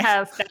you Okay. can't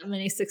have that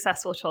many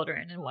successful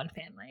children in one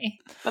family.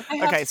 But they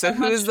have Okay, so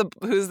who's much-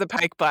 the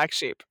Pike black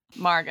sheep?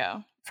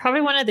 Margot?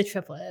 Probably one of the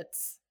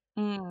triplets.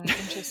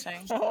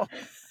 Interesting. Oh,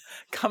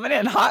 coming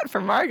in hot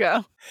for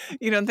Margot.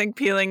 You don't think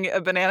peeling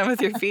a banana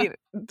with your feet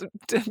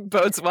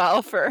bodes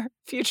well for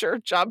future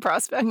job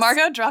prospects?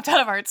 Margot dropped out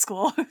of art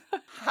school.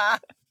 Ha.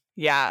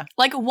 Yeah.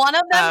 Like one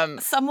of them, Um,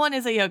 someone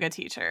is a yoga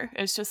teacher.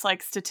 It's just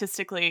like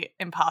statistically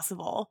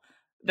impossible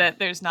that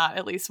there's not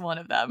at least one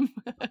of them.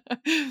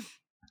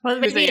 Well,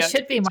 Who's a maybe it yoga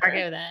should be teacher.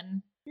 Margot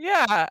then.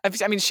 Yeah.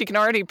 I mean, she can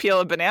already peel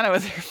a banana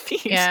with her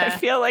feet. Yeah. I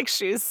feel like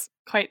she's,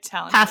 Quite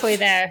talented. Halfway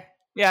there.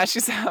 yeah,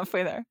 she's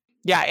halfway there.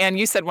 Yeah. And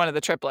you said one of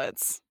the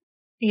triplets.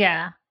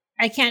 Yeah.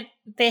 I can't.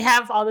 They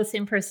have all the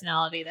same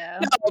personality though.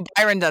 No,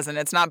 Byron doesn't.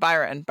 It's not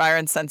Byron.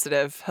 Byron's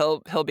sensitive.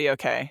 He'll be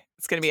okay.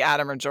 It's going to be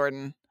Adam or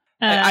Jordan.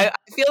 I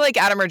feel like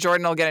Adam or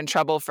Jordan will get in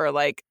trouble for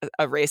like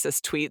a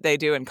racist tweet they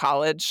do in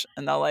college,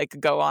 and they'll like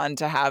go on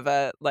to have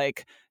a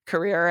like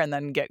career and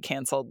then get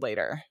canceled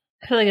later.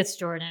 I feel like it's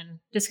Jordan,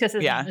 just because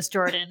his Yeah. name is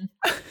Jordan.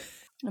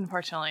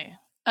 Unfortunately.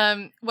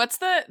 What's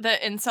the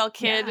incel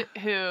kid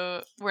who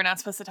we're not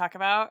supposed to talk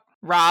about?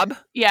 Rob.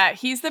 Yeah,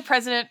 he's the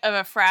president of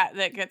a frat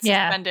that gets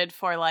Yeah. suspended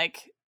for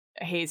like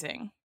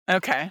hazing.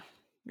 Okay.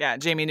 Yeah,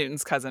 Jamie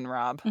Newton's cousin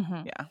Rob.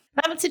 Mhm. Yeah.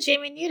 What happened to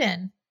Jamie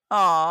Newton?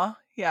 Aw.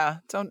 Yeah.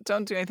 Don't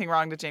do anything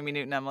wrong to Jamie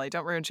Newton, Emily.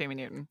 Don't ruin Jamie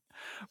Newton.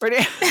 Where do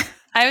you-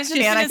 I was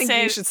just Dan, I gonna think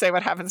say you should say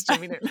what happens to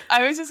Jamie Newton.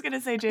 I was just gonna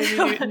say Jamie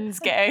Newton's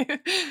gay.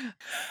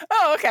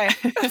 Oh, okay.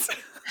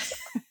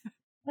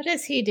 What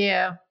does he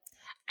do?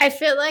 I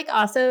feel like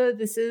also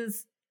this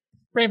is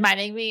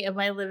reminding me of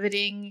my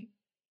limiting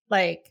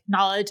like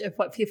knowledge of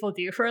what people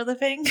do for a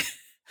living.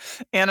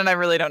 Anne and I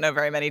really don't know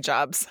very many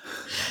jobs.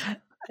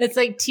 It's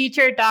like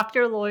teacher,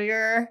 doctor,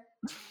 lawyer,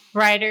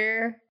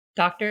 writer,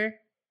 doctor,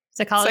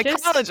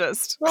 psychologist.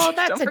 Psychologist. Well,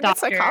 that's Don't a forget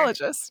doctor.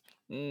 psychologist.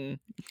 Mm.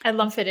 I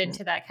lump it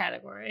into that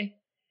category.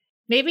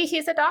 Maybe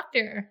he's a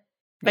doctor,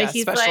 but Yeah,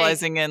 he's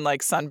specializing in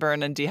like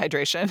sunburn and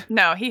dehydration.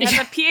 No, he has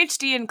a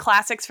PhD in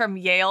classics from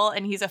Yale,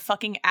 and he's a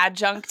fucking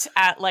adjunct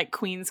at like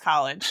Queens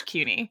College,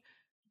 CUNY.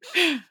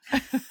 like,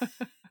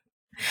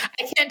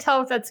 I can't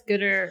tell if that's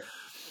good or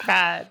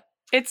bad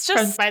It's from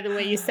just by the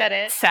way you said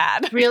it.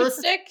 sad.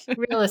 Realistic?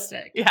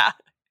 Realistic. Yeah.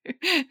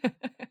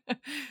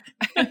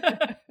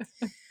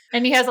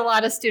 And he has a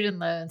lot of student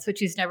loans, which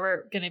he's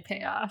never going to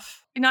pay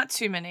off. Not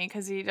too many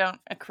because you don't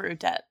accrue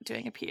debt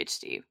doing a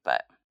PhD,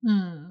 but he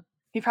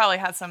Hmm. probably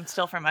has some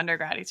still from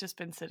undergrad. He's just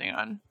been sitting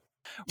on.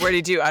 Where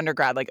did you do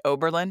undergrad? Like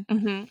Oberlin?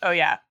 Mm-hmm. Oh,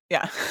 yeah.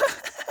 Yeah.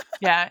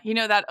 Yeah. You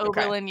know that Okay.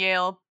 Oberlin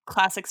Yale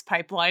classics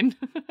pipeline.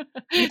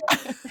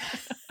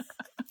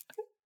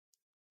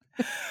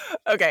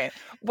 Okay.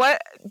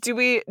 What do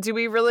we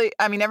really,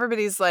 I mean,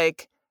 everybody's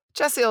like,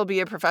 Jessie will be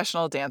a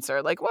professional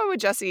dancer. Like, what would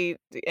Jessie,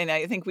 and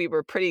I think we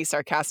were pretty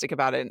sarcastic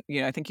about it.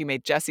 You know, I think you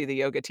made Jessie the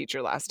yoga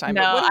teacher last time.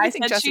 but what do you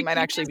think said Jessie she might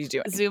actually be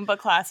teaches doing? Zumba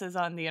classes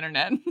on the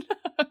internet.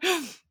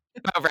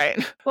 Oh, right.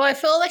 Well, I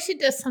feel like she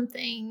does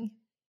something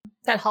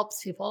that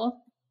helps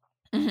people,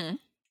 Mm-hmm.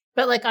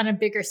 but like on a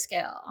bigger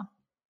scale.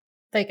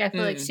 Like I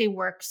feel like she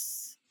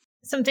works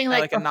something Like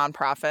like a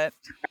nonprofit.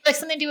 like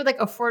something to do with like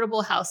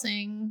affordable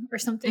housing or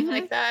something Mhm.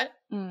 like that.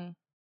 Mm.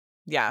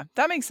 Yeah,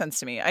 that makes sense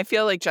to me. I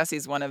feel like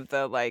Jessie's one of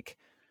the like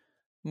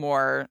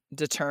more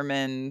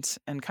determined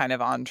and kind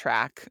of on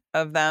track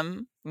of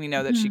them. We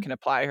know that she Mhm. can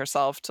apply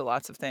herself to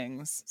lots of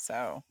things.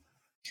 So,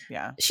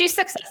 yeah. She's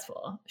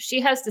successful.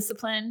 She has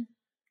discipline.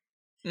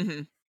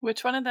 Hmm.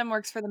 Which one of them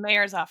works for the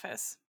mayor's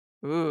office?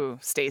 Ooh,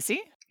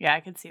 Stacy? Yeah,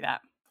 I could see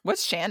that.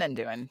 What's Shannon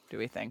doing, do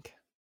we think?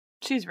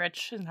 She's rich.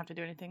 She doesn't have to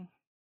do anything.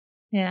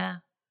 Yeah.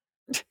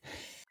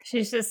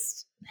 She's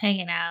just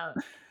hanging out.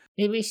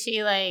 Maybe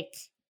she like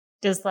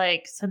does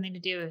like something to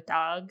do with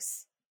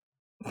dogs.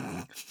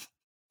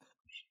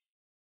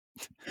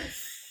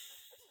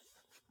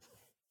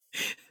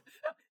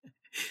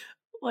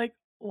 Like,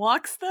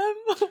 walks them?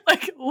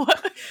 Like,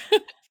 what?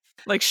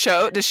 Like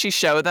does she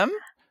show them?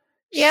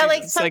 Yeah,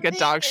 like She's like a something-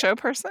 dog show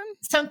person?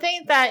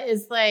 Something that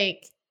is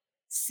like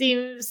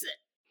seems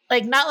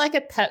like not like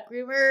a pet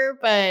groomer,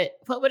 but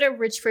what would a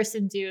rich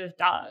person do with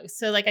dogs?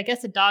 So like I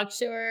guess a dog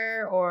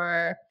shower,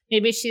 or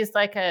maybe she's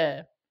like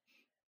a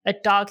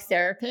dog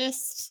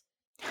therapist,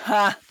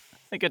 Ha!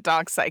 Like a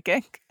dog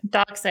psychic?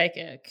 dog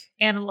psychic,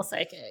 animal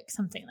psychic,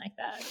 something like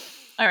that.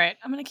 All right,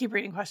 I'm going to keep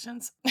reading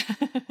questions.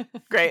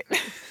 Great.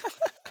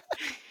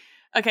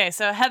 Okay,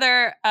 so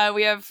Heather,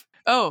 we have,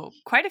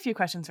 quite a few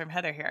questions from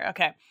Heather here.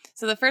 Okay,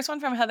 so the first one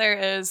from Heather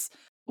is,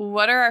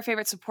 what are our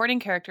favorite supporting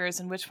characters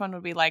and which one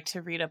would we like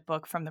to read a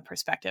book from the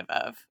perspective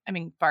of? I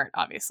mean, Bart,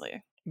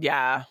 obviously.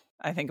 Yeah,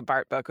 I think a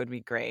Bart book would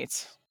be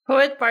great. What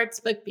would Bart's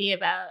book be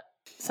about?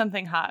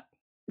 Something hot.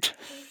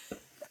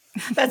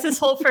 That's his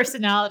whole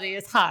personality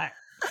is hot.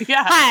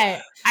 Yeah.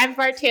 Hi, I'm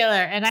Bart Taylor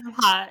and I'm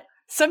hot.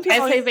 Some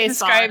people play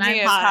baseball describe and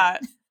me I'm as hot.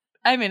 hot.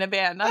 I'm in a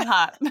band. I'm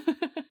hot.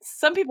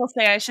 Some people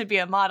say I should be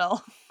a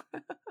model.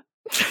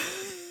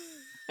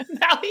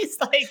 Now he's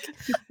like,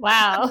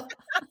 wow.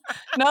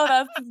 No,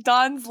 that's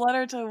Don's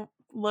letter to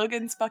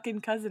Logan's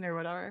fucking cousin or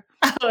whatever.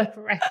 Oh,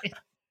 right.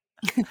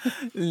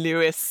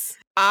 Lewis.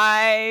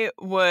 I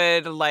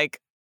would like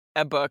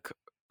a book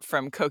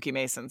from Koki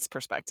Mason's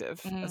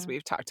perspective, as Mm.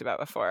 we've talked about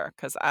before,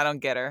 because I don't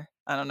get her.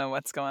 I don't know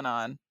what's going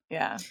on.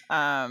 Yeah.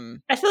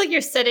 I feel like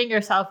you're setting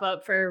yourself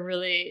up for a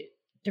really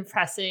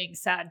depressing,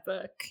 sad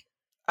book.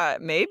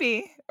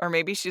 Maybe, or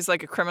maybe she's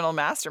like a criminal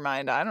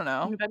mastermind. I don't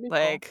know. That'd be cool.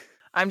 Like,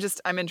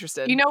 I'm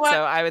interested. You know what?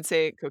 So I would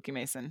say Cookie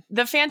Mason.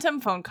 The Phantom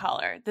Phone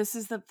Caller. This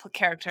is the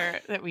character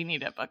that we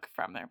need a book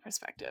from their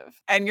perspective.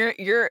 And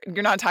you're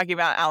not talking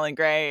about Alan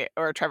Gray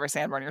or Trevor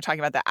Sanborn. You're talking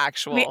about the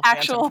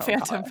actual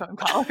Phantom Phone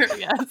Caller.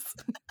 Yes.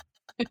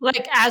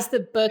 Like as the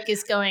book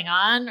is going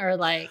on, or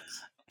like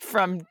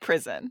from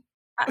prison.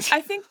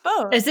 I think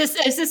both. is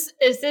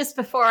this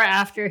before or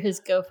after his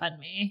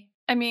GoFundMe?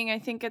 I mean, I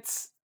think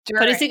it's.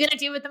 What is he going to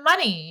do with the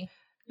money?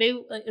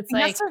 It's He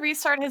like has to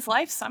restart his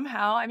life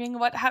somehow. I mean,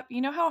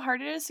 you know how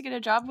hard it is to get a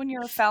job when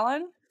you're a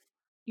felon?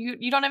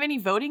 You don't have any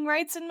voting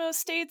rights in most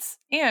states.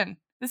 And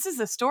this is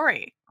the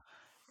story.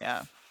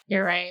 Yeah.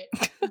 You're right.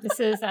 This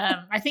is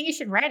I think you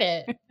should write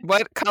it.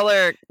 What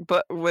color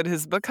would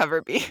his book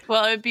cover be?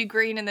 Well, it would be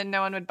green and then no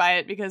one would buy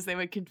it because they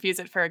would confuse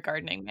it for a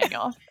gardening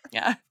manual.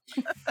 Yeah.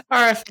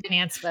 Or a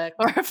finance book.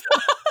 Or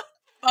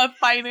a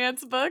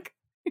finance book.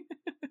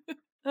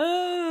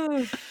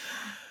 How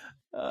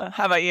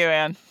about you,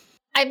 Anne?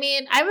 I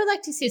mean, I would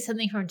like to see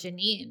something from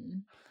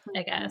Janine,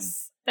 I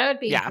guess. That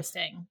would be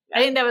interesting. I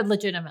think that would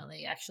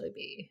legitimately actually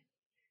be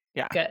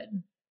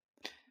good.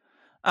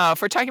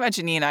 If we're talking about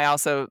Janine, I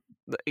also,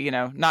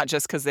 not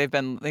just because they've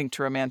been linked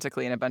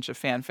romantically in a bunch of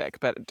fanfic,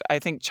 but I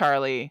think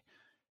Charlie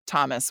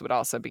Thomas would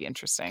also be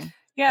interesting.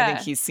 Yeah. I think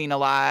he's seen a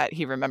lot.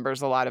 He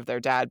remembers a lot of their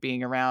dad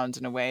being around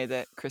in a way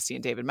that Christy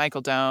and David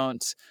Michael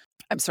don't.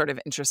 I'm sort of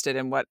interested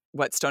in what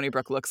Stony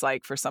Brook looks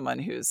like for someone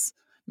who's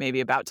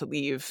maybe about to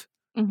leave,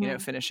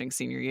 finishing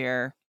senior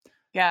year.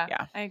 Yeah.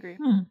 I agree.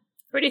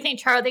 Where do you think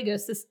Charlie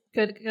goes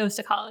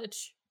to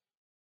college?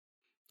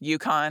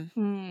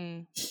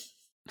 UConn.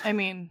 I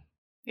mean,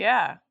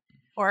 yeah.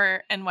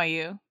 Or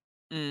NYU.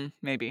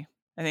 Maybe.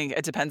 I think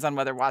it depends on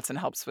whether Watson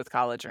helps with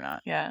college or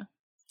not. Yeah.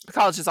 The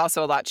college is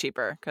also a lot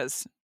cheaper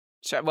because,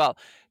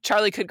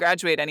 Charlie could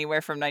graduate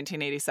anywhere from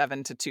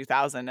 1987 to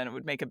 2000, and it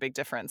would make a big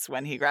difference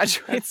when he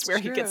graduates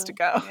he gets to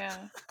go.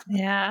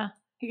 Yeah.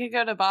 He could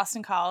go to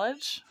Boston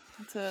College.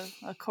 It's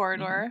a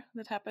corridor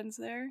that happens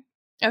there.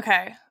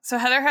 Okay. So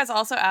Heather has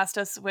also asked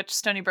us which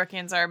Stony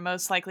Brookians are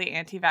most likely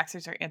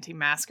anti-vaxxers or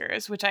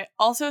anti-maskers, which I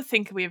also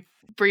think we've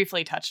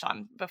briefly touched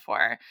on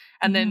before.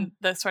 And then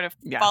the sort of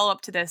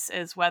follow-up to this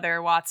is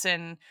whether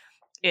Watson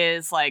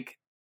is like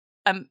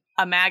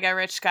a MAGA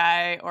rich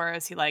guy, or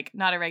is he like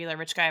not a regular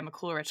rich guy, I'm a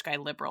cool rich guy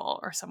liberal,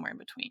 or somewhere in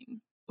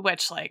between?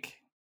 Which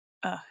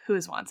who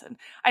is Watson?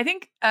 I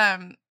think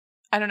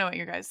I don't know what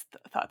your guys'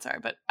 thoughts are,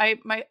 but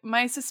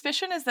my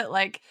suspicion is that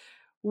like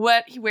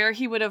where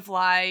he would have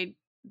lied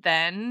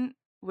then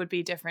would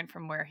be different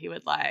from where he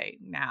would lie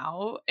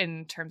now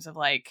in terms of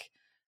like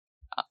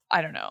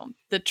I don't know,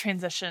 the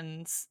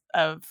transitions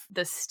of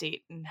the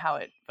state and how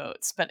it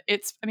votes. But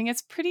it's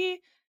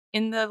pretty,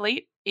 in the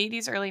late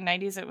 80s, early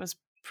 90s, it was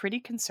pretty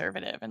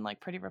conservative and like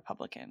pretty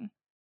Republican.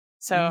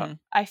 So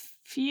I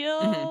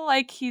feel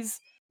like he's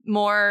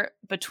more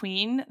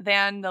between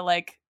than the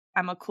like,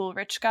 I'm a cool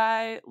rich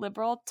guy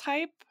liberal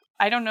type.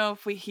 I don't know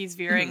if he's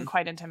veering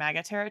quite into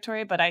MAGA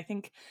territory, but I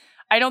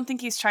don't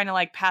think he's trying to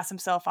like pass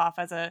himself off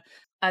as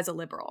a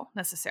liberal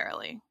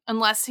necessarily,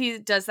 unless he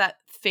does that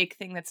fake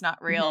thing that's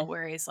not real,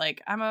 where he's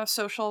like, I'm a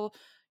social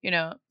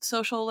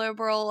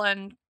liberal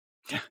and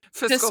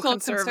fiscal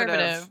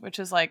conservative, which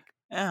is like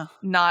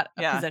not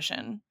a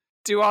position.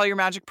 Do all your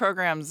magic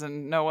programs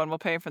and no one will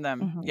pay for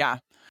them.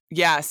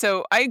 Yeah.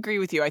 So I agree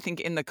with you. I think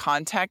in the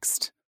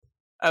context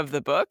of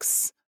the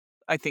books,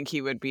 I think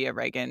he would be a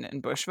Reagan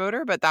and Bush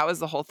voter, but that was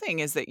the whole thing,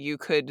 is that you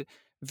could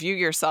view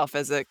yourself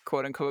as a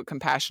quote unquote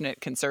compassionate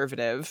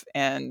conservative,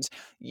 and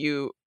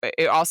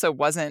it also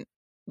wasn't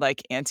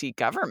like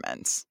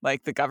anti-government.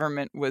 Like the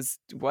government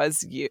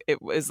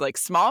it was like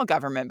small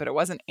government, but it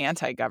wasn't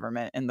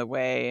anti-government in the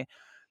way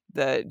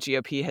the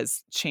GOP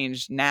has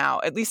changed now,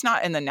 at least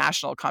not in the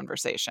national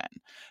conversation.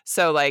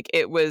 So like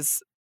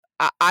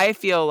I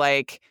feel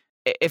like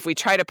if we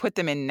try to put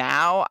them in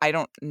now, I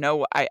don't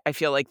know. I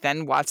feel like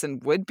then Watson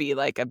would be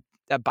like a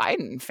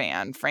Biden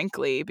fan,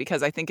 frankly,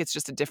 because I think it's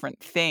just a different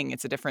thing.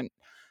 It's a different,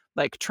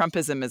 like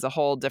Trumpism is a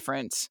whole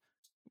different,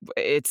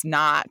 it's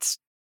not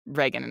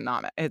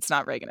Reaganomics. It's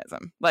not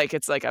Reaganism. Like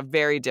it's like a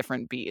very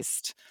different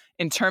beast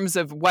in terms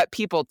of what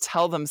people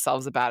tell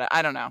themselves about it.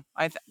 I don't know.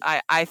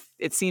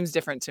 It seems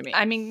different to me.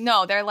 I mean,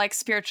 no, they're like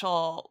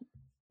spiritual,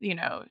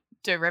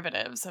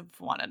 derivatives of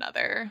one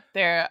another.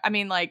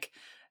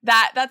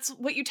 That's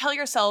what you tell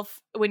yourself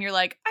when you're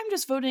like, I'm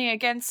just voting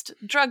against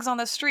drugs on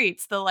the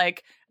streets.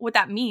 What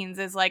that means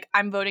is like,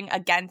 I'm voting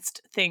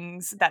against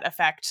things that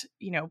affect,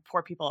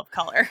 poor people of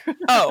color.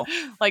 Oh,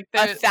 like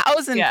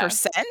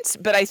 1,000%.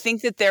 But I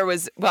think that there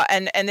was,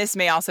 and this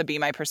may also be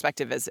my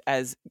perspective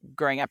as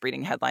growing up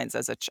reading headlines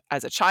as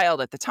a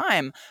child at the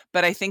time.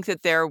 But I think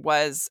that there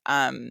was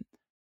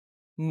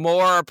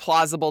more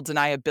plausible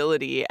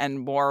deniability and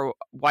more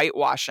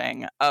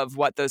whitewashing of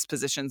what those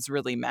positions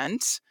really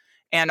meant.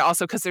 And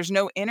also because there's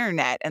no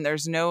internet and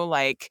there's no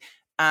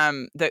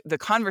the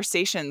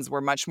conversations were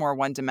much more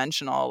one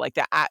dimensional. Like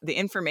the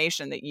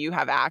information that you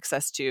have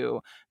access to,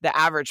 the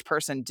average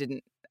person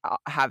didn't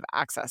have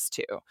access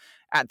to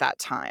at that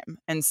time.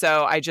 And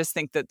so I just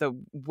think that the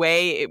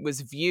way it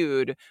was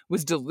viewed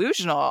was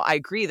delusional. I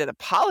agree that the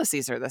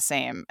policies are the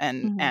same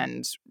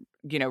and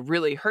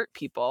really hurt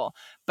people,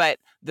 but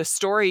the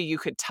story you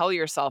could tell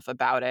yourself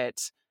about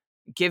it,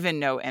 given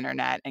no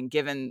internet and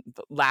given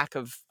the lack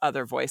of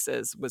other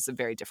voices, was a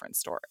very different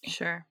story.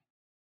 Sure.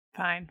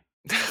 Fine.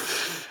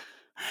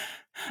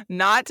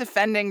 Not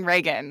defending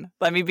Reagan.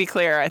 Let me be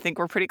clear. I think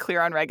we're pretty clear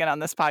on Reagan on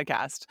this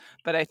podcast,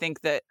 but I think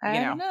that, I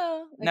don't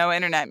know. Like, no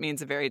internet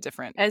means a very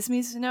different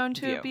Esme's known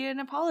to view. be an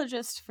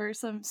apologist for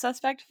some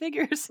suspect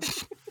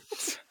figures.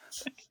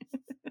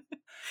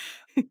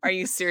 Are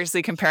you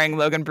seriously comparing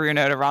Logan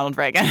Bruno to Ronald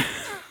Reagan?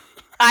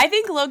 I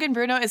think Logan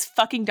Bruno is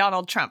fucking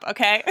Donald Trump,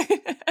 okay?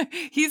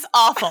 He's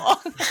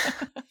awful.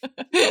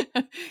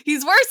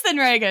 He's worse than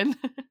Reagan.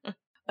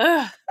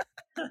 Ugh.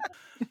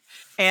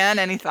 Anne,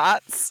 any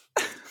thoughts?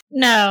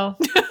 No.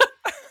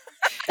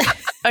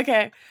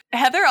 Okay.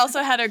 Heather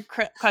also had a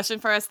question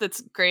for us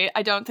that's great.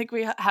 I don't think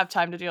we have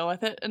time to deal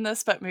with it in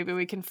this, but maybe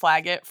we can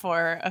flag it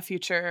for a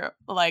future,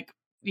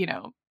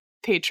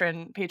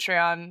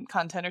 Patreon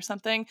content or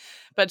something.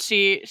 But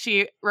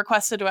she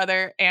requested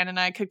whether Anne and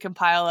I could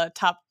compile a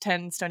top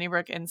 10 Stony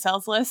Brook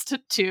incels list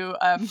to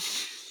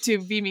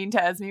be mean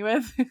to Esme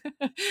with.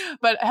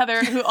 But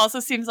Heather, who also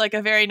seems like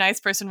a very nice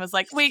person, was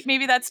like, wait,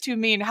 maybe that's too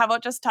mean. How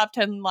about just top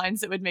 10 lines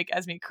that would make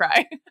Esme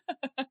cry?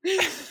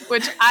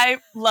 Which I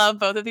love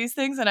both of these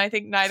things, and I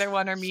think neither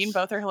one are mean.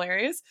 Both are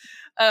hilarious.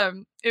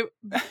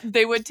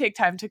 They would take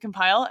time to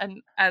compile,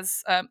 and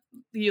as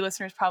you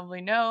listeners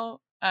probably know,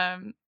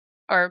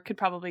 or could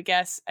probably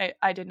guess,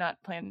 I did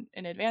not plan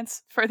in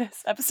advance for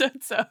this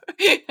episode, so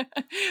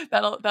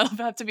that'll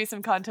have to be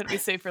some content we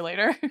save for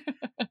later.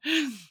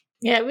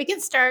 Yeah, we can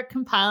start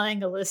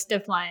compiling a list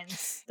of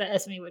lines that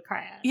Esme would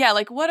cry at. Yeah,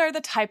 like what are the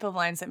type of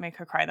lines that make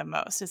her cry the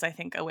most is I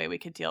think a way we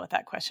could deal with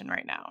that question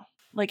right now.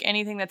 Like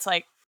anything that's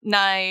like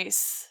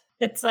nice.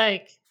 It's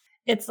like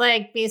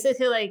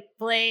basically like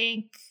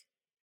blank,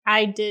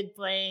 I did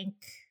blank,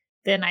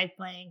 then I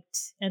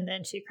blanked, and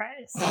then she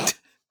cries.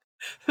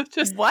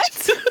 Just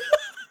What?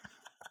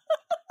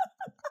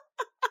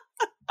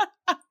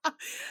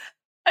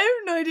 I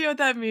have no idea what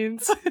that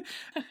means.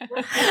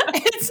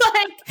 It's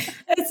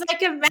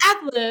like a Mad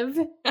Lib,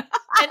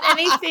 and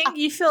anything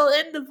you fill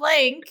in the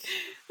blank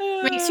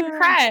makes you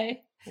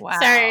cry. Wow.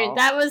 Sorry,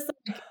 that was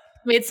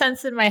made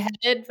sense in my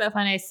head, but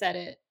when I said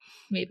it,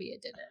 maybe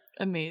it didn't.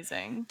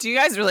 Amazing. Do you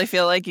guys really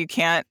feel like you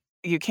can't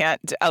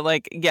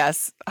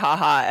yes,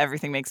 haha,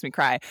 everything makes me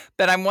cry.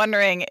 But I'm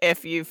wondering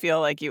if you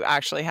feel like you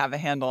actually have a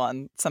handle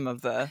on some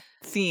of the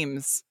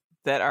themes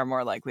that are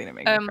more likely to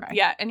make me cry.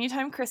 Yeah,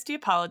 anytime Christy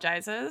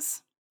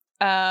apologizes,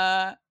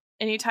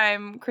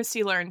 anytime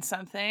Christy learns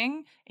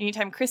something,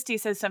 anytime Christy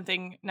says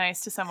something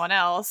nice to someone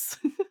else,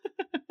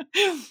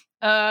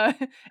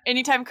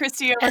 anytime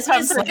Christy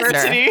overcomes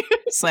adversity.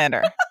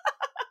 Slander.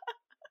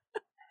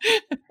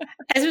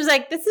 As was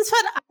like, this is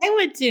what I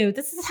would do.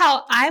 This is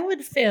how I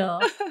would feel.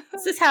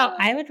 This is how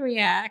I would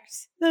react.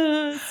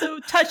 So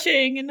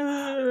touching and.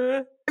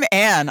 I'm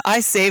Anne. I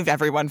saved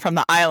everyone from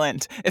the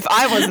island. If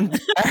I wasn't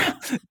there,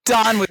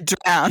 Dawn would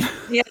drown.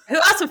 Yeah. Who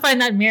else would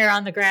find that mirror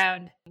on the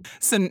ground?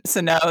 So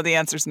no, the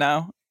answer's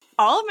no.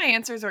 All of my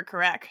answers are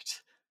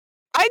correct.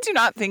 I do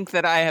not think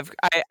that I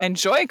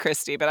enjoy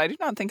Christy, but I do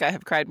not think I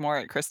have cried more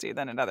at Christy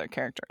than at other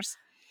characters.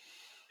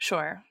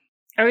 Sure.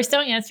 Are we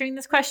still answering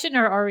this question,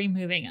 or are we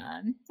moving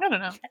on? I don't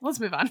know. Let's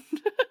move on.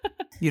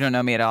 You don't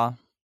know me at all.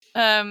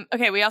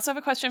 Okay, we also have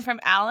a question from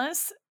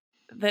Alice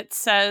that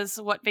says,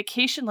 what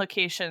vacation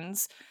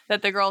locations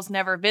that the girls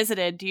never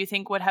visited do you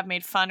think would have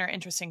made fun or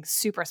interesting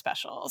super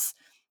specials?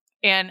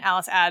 And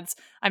Alice adds,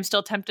 I'm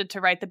still tempted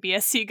to write the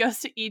BSC Goes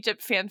to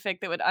Egypt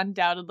fanfic that would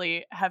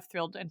undoubtedly have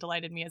thrilled and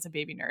delighted me as a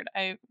baby nerd.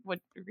 I would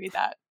read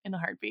that in a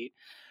heartbeat.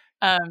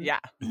 Yeah.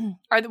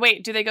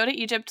 Wait, do they go to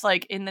Egypt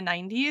like in the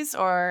 90s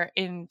or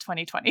in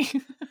 2020?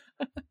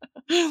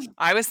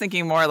 I was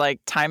thinking more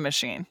like Time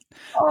Machine.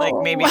 Like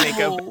maybe they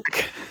go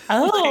back.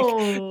 Oh.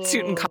 Like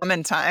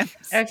Tutankhamun times.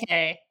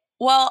 Okay.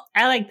 Well,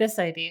 I like this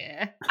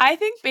idea. I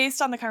think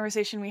based on the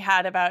conversation we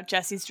had about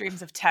Jesse's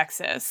Dreams of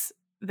Texas,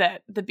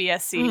 that the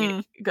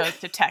BSC Goes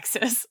to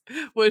Texas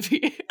would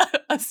be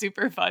a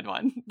super fun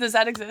one. Does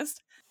that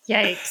exist?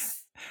 Yikes.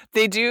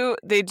 They do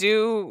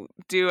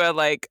a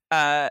like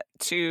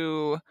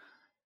 2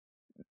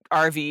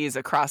 RVs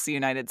across the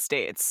United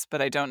States,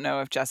 but I don't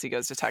know if Jesse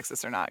Goes to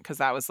Texas or not, because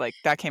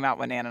that came out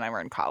when Anne and I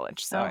were in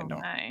college, so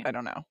I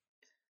don't know.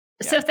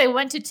 So if they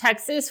went to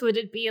Texas, would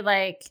it be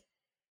like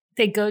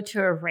they go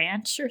to a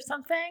ranch or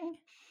something?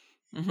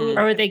 Mm-hmm.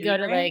 Or would they go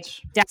to like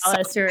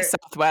Dallas or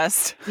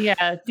Southwest?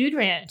 Yeah, Dude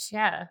Ranch.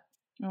 Yeah.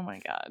 Oh my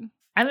God.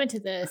 I'm into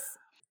this.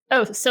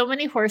 Oh, so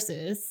many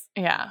horses.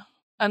 Yeah.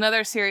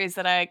 Another series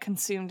that I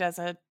consumed as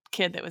a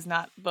kid that was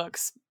not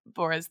books,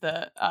 or as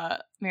the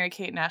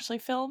Mary-Kate and Ashley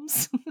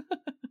films.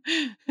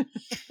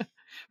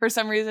 For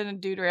some reason,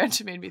 Dude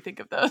Ranch made me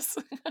think of those.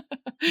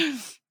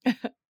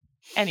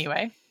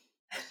 Anyway.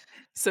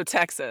 So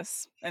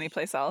Texas. Any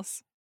place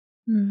else?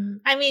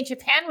 I mean,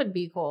 Japan would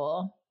be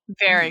cool.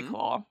 Very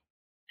cool.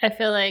 I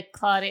feel like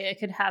Claudia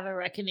could have a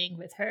reckoning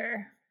with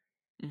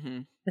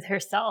with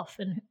herself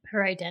and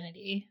her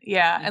identity.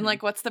 Yeah. And Mhm.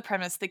 like, what's the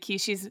premise? The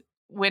Kishis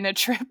win a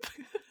trip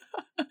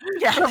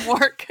Yeah. from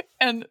work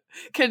and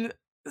can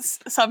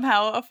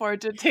somehow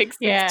afford to take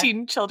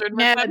 16 children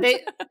with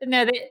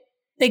them.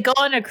 They go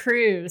on a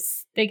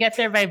cruise. They get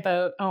there by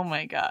boat. Oh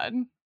my God.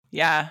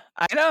 Yeah,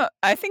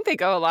 I think they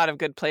go a lot of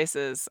good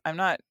places. I'm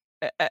not.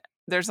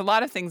 There's a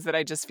lot of things that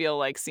I just feel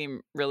like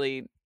seem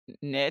really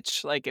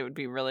niche. Like it would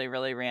be really,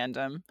 really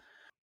random.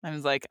 I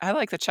was like, I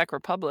like the Czech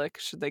Republic.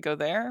 Should they go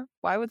there?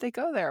 Why would they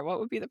go there? What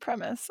would be the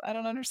premise? I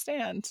don't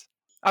understand.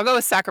 I'll go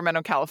with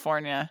Sacramento,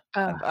 California.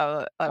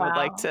 I would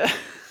like wow. to.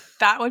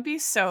 That would be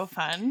so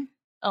fun.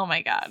 Oh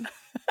my God.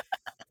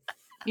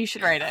 You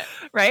should write it.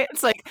 Right?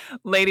 It's like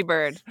Lady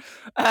Bird.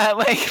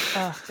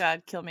 Oh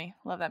God, kill me.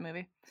 Love that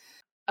movie.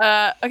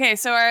 Okay,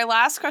 so our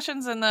last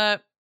questions in the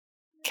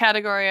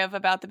category of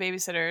about the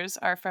babysitters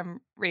are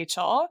from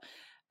Rachel,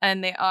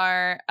 and they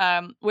are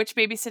which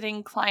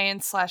babysitting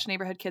clients /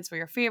 neighborhood kids were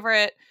your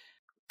favorite?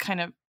 Kind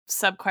of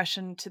sub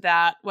question to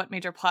that: what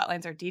major plot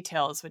lines or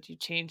details would you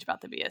change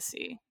about the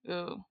BSC?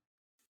 Ooh,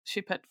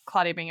 she put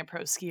Claudia being a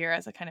pro skier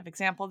as a kind of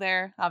example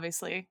there.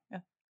 Obviously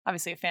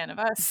a fan of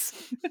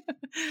us.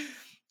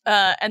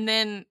 And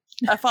then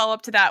a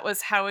follow-up to that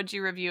was, how would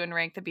you review and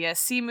rank the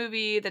BSC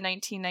movie, the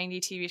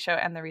 1990 TV show,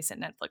 and the recent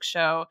Netflix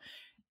show?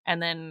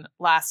 And then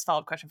last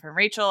follow-up question from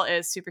Rachel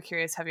is, super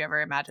curious, have you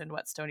ever imagined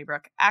what Stony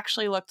Brook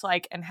actually looked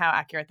like and how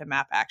accurate the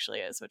map actually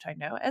is? Which I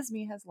know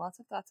Esme has lots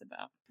of thoughts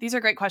about. These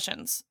are great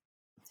questions.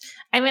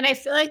 I mean, I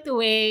feel like the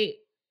way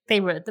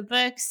they wrote the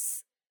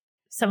books,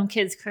 some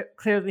kids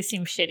clearly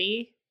seem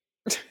shitty.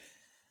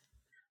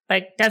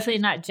 Like,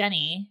 definitely not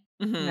Jenny.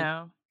 Mhm.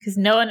 No. Because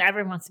no one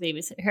ever wants to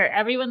babysit her.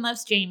 Everyone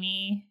loves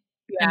Jamie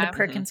and the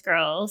Perkins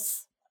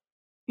girls.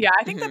 Yeah,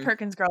 I think Mhm. the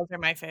Perkins girls are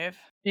my fave.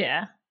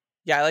 Yeah.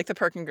 Yeah, I like the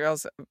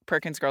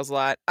Perkins girls a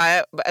lot.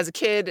 As a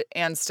kid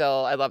and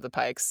still, I love the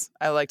Pikes.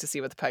 I like to see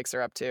what the Pikes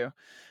are up to.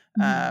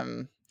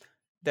 Mhm.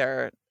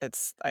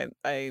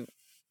 I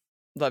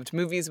loved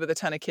movies with a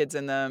ton of kids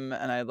in them,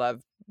 and I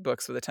love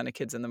books with a ton of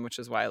kids in them, which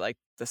is why I like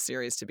the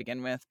series to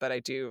begin with. But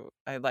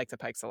I like the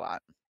Pikes a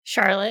lot.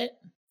 Charlotte.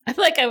 I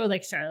feel like I would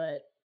like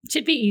Charlotte.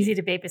 Should be easy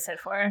to babysit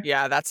for.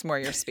 Yeah, that's more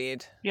your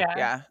speed. Yeah.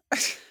 Yeah.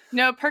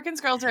 No,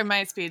 Perkins girls are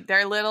my speed.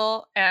 They're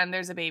little and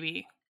there's a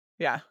baby.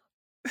 Yeah.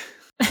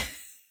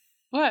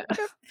 What?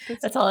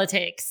 That's all it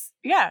takes.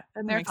 Yeah,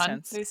 and they're Makes fun.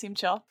 sense. They seem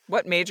chill.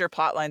 What major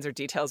plot lines or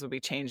details would be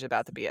changed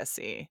about the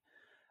BSC?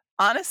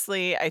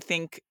 Honestly, I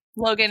think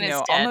Logan is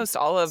dead. almost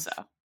all of so.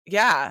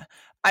 Yeah.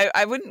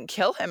 I wouldn't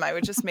kill him. I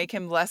would just make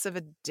him less of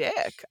a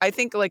dick. I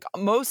think like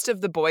most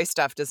of the boy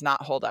stuff does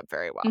not hold up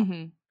very well.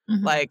 Mhm.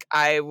 Mhm. Like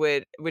I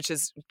would, which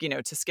is,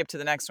 to skip to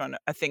the next one,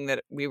 a thing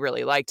that we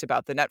really liked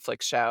about the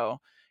Netflix show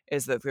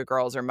is that the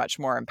girls are much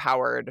more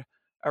empowered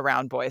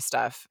around boy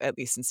stuff, at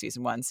least in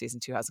season 1. Season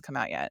 2 hasn't come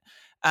out yet.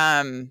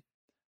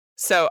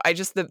 So I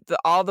just,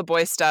 all the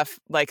boy stuff,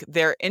 like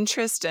their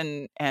interest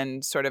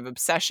and sort of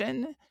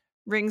obsession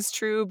rings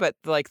true, but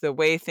like the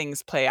way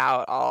things play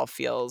out all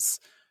feels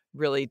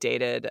really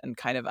dated and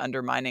kind of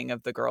undermining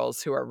of the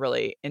girls who are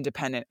really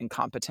independent and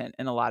competent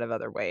in a lot of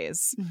other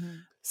ways.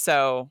 Mhm.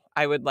 So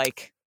I would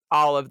like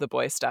all of the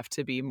boy stuff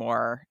to be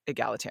more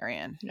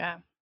egalitarian. Yeah.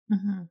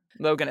 Mhm.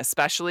 Logan,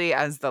 especially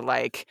as the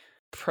like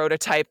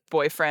prototype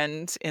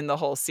boyfriend in the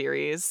whole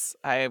series,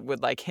 I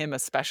would like him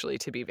especially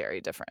to be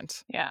very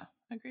different. Yeah.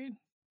 Agreed.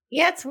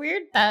 Yeah, it's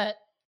weird that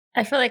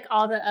I feel like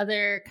all the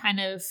other kind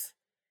of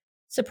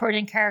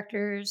supporting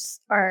characters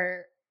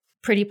are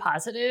pretty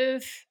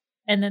positive,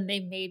 and then they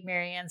made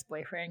Marianne's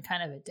boyfriend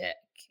kind of a dick.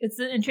 It's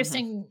an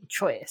interesting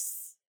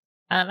choice.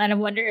 And I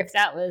wonder if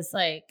that was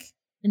like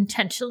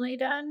intentionally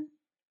done,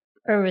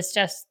 or was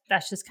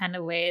that's just kind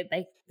of way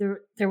like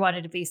there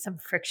wanted to be some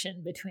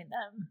friction between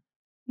them.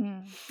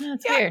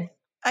 That's Yeah. weird.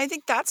 I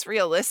think that's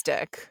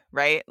realistic,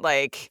 right?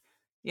 Like,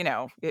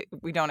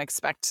 we don't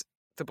expect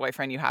the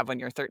boyfriend you have when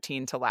you're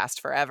 13 to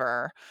last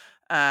forever.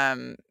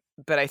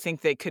 But I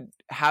think they could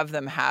have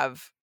them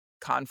have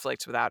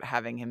conflict without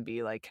having him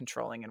be like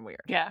controlling and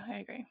weird. Yeah, I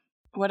agree.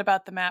 What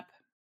about the map?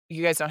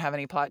 You guys don't have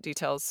any plot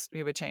details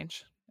you would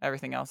change?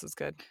 Everything else is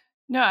good.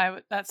 No,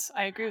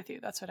 I agree with you.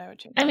 That's what I would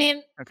change. I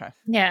mean, Okay.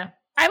 yeah.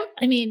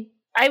 I mean,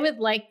 I would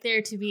like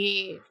there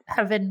to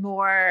have been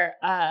more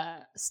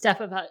stuff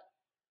about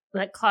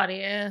like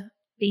Claudia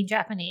being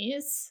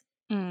Japanese.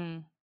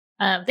 Mm.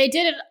 They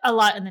did it a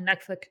lot in the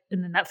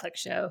Netflix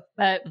show,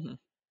 but Mhm.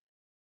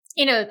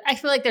 I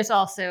feel like there's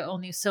also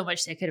only so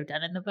much they could have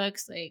done in the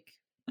books, like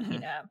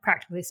Mhm.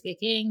 practically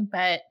speaking.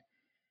 But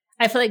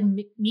I feel like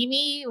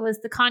Mimi was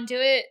the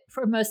conduit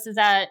for most of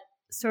that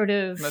sort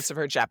of Most of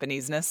her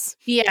Japanese-ness.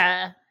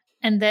 yeah,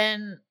 and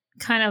then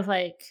kind of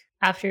like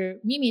after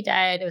Mimi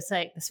died, it was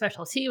like the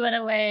specialty went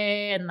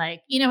away, and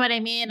like you know what I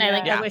mean.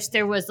 I Yeah. wish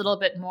there was a little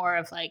bit more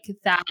of like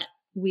that.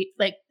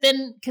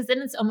 Then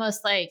it's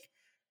almost like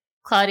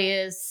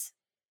Claudia's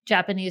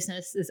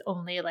Japaneseness is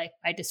only like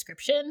by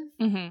description.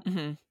 Mm-hmm.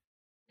 Mm-hmm.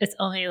 It's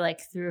only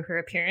like through her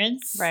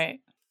appearance, Right.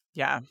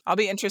 Yeah. I'll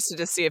be interested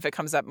to see if it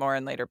comes up more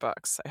in later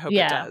books. I hope it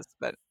Yeah. does.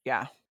 But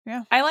yeah.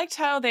 Yeah. I liked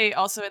how they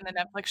also in the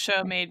Netflix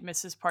show made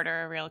Mrs.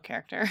 Porter a real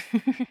character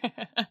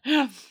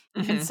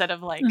instead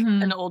of like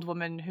Mhm. an old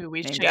woman who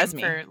we Named shame Esme.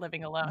 for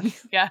living alone.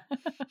 Yeah.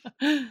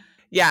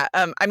 Yeah.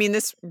 I mean,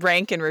 this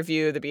rank and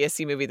review the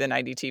BSC movie, the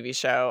 90 TV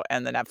show,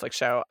 and the Netflix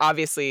show.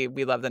 Obviously,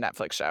 we love the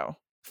Netflix show.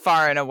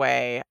 Far and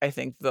away, I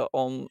think the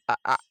only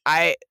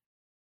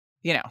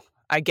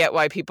I get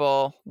why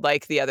people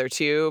like the other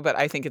two, but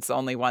I think it's the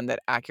only one that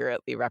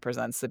accurately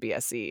represents the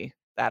BSC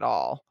at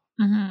all.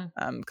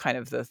 Mhm. Kind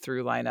of the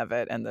through line of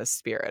it and the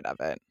spirit of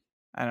it.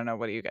 I don't know.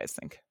 What do you guys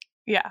think?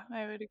 Yeah,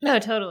 I would agree. No,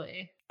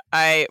 totally.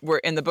 We're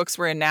in the books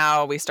we're in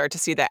now. We start to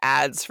see the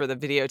ads for the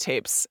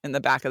videotapes in the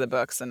back of the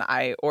books, and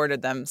I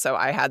ordered them. So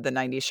I had the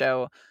 90s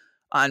show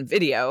on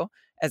video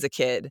as a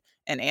kid,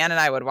 and Anne and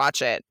I would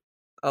watch it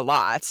a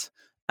lot,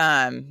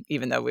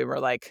 even though we were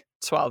like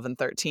 12 and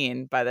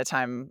 13 by the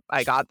time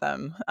I got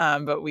them.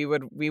 But we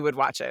would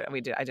watch it.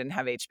 I didn't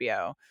have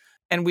HBO,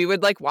 and we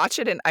would like watch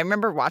it. And I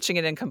remember watching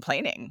it and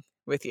complaining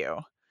with you,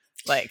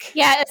 like,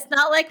 Yeah, it's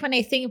not like when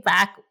I think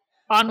back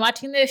on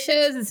watching those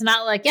shows, it's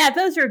not like, yeah,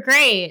 those were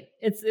great.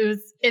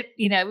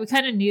 We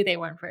kind of knew they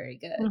weren't very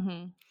good.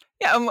 Mm-hmm.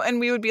 yeah, and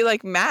we would be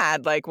like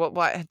mad, like,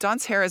 what?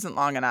 Dawn's hair isn't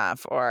long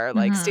enough, or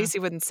like Mhm. Stacey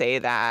wouldn't say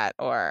that,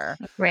 or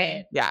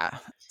Right. yeah.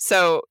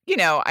 So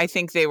I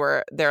think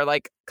they're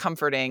like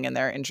comforting and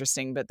they're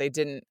interesting, but they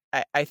didn't.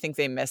 I think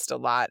they missed a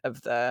lot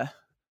of the.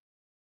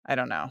 I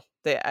don't know.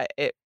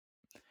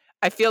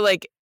 I feel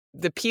like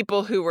the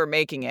people who were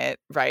making it,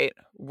 right,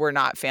 were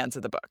not fans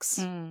of the books.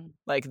 Mm.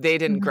 Like they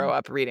didn't Mhm. grow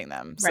up reading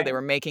them. So they Right.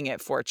 were making it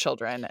for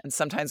children. And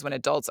sometimes when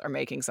adults are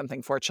making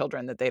something for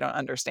children that they don't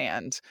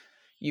understand,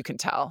 you can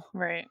tell.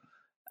 Right.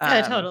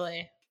 Yeah,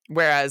 totally.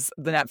 Whereas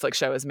the Netflix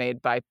show is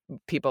made by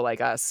people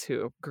like us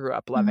who grew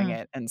up loving Mhm.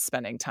 it and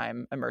spending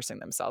time immersing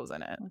themselves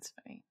in it. That's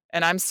funny.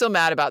 And I'm still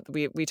mad about,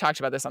 we talked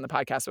about this on the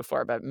podcast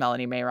before, but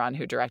Melanie Mayron,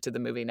 who directed the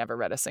movie, never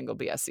read a single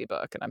BSC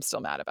book. And I'm still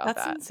mad about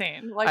That's that.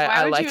 insane. Like, I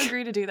why would like- you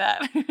agree to do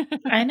that?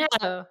 I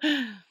know.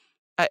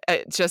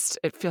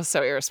 It feels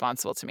so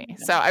irresponsible to me.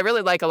 So I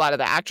really like a lot of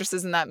the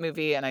actresses in that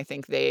movie, and I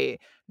think they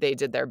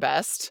did their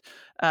best.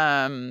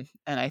 And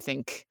I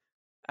think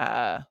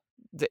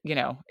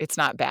it's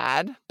not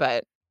bad,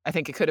 but I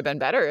think it could have been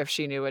better if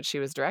she knew what she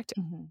was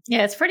directing. Mhm.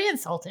 Yeah, it's pretty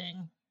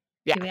insulting,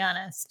 Yeah. to be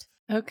honest.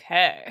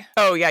 Okay.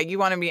 Oh yeah, you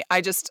wanted me.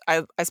 I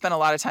spent a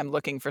lot of time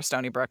looking for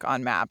Stony Brook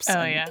on maps Oh,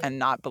 and, yeah. and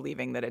not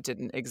believing that it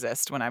didn't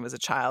exist when I was a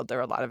child. There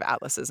were a lot of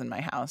atlases in my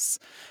house,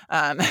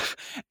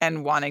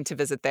 and wanting to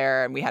visit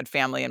there. And we had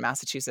family in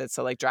Massachusetts,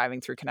 so like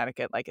driving through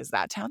Connecticut, like, is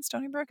that town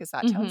Stony Brook? Is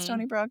that town Mhm.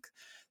 Stony Brook?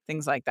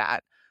 Things like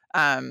that.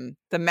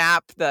 The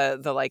map,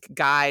 the like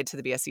guide to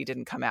the BSC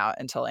didn't come out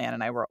until Anne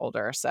and I were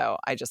older, so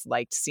I just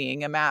liked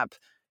seeing a map.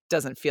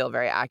 Doesn't feel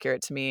very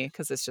accurate to me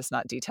because it's just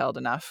not detailed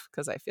enough,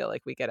 because I feel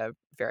like we get a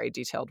very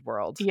detailed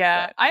world.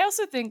 Yeah. but- I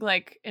also think,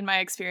 like, in my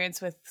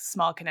experience with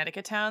small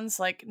Connecticut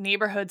towns, like,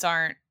 neighborhoods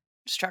aren't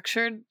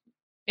structured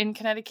in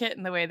Connecticut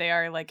in the way they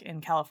are, like,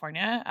 in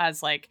California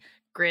as, like,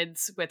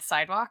 grids with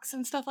sidewalks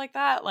and stuff like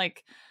that.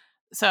 Like,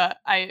 so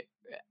I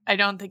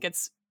don't think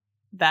it's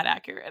that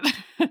accurate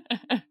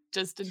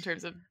just in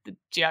terms of the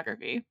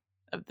geography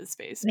of the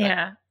space. but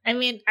Yeah. I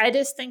mean, I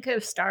just think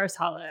of Stars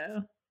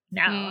Hollow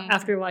now Mm.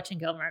 after watching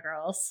Gilmore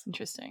Girls.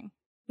 Interesting.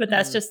 But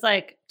that's Mhm. just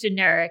like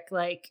generic,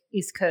 like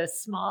East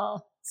Coast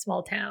small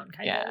town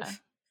kind Yeah.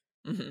 of.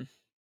 Mhm.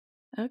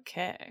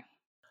 Okay.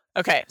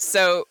 Okay,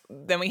 so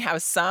then we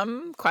have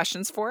some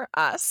questions for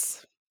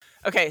us.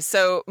 Okay,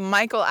 so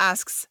Michael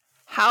asks,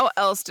 how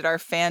else did our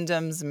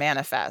fandoms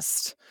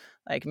manifest?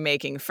 Like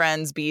making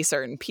friends be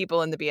certain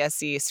people in the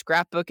BSC,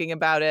 scrapbooking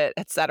about it,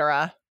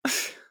 etc.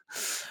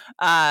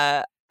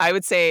 I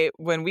would say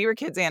when we were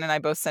kids, Anne and I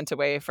both sent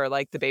away for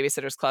like the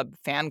Babysitters Club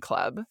fan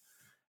club.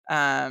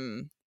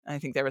 I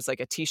think there was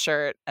like a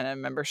t-shirt and a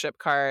membership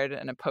card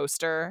and a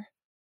poster.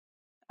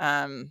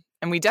 And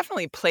we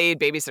definitely played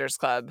Babysitters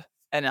Club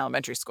in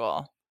elementary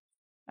school.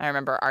 I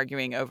remember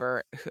arguing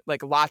over,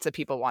 like, lots of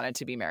people wanted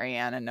to be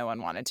Marianne and no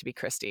one wanted to be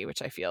Christy,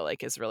 which I feel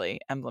like is really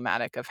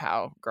emblematic of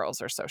how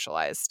girls are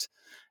socialized.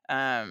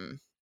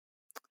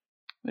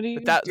 What do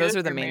you But do those if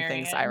are the you're main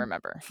things I Marianne?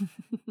 remember.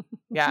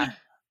 Yeah,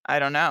 I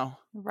don't know.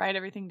 Write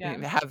everything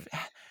down.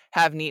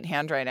 Have neat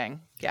handwriting.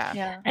 Yeah.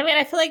 Yeah. I mean,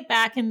 I feel like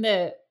back in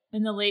the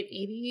late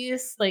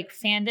 80s, like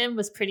fandom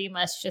was pretty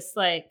much just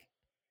like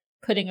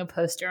putting a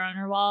poster on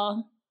her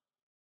wall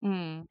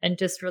Mm. and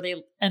just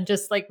really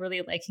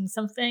liking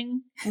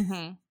something.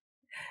 Mhm.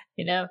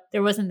 You know,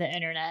 there wasn't the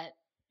internet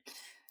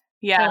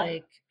Yeah. to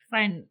like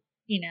find,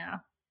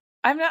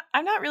 I'm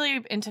not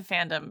really into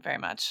fandom very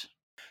much.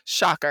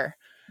 Shocker.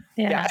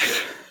 Yeah.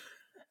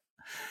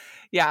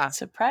 Yeah.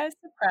 Surprise,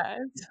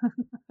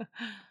 surprise.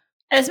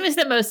 Esme's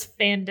the most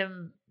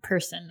fandom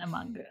person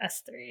among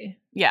us three.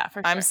 Yeah, for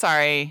sure. I'm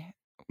sorry,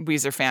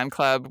 Weezer fan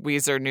club,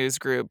 Weezer news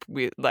group.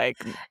 We like.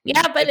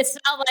 Yeah, but it's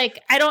not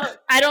like I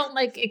don't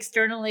like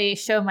externally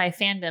show my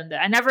fandom though.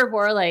 I never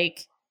wore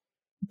like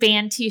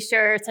band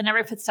t-shirts. I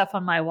never put stuff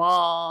on my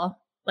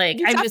wall. Like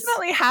You I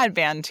definitely just, had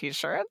band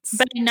t-shirts.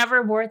 but I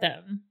never wore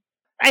them.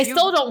 I You-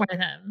 still don't wear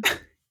them.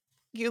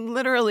 You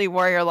literally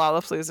wore your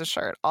Lollapalooza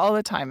shirt all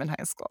the time in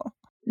high school.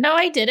 No,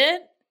 I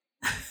didn't.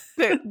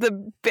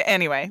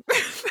 Anyway,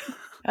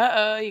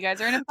 Uh-oh, you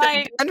guys are in a the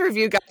fight. band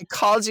review guy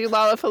called you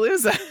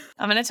Lollapalooza.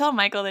 I'm going to tell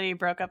Michael that he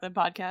broke up the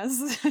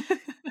podcast.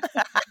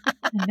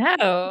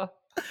 No.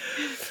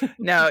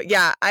 No,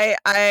 yeah,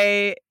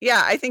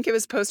 I think it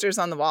was posters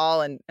on the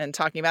wall and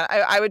talking about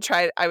it. I would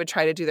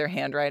try to do their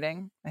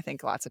handwriting. I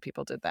think lots of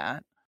people did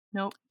that,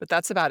 Nope. but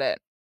that's about it.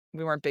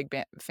 We weren't big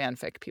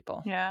fanfic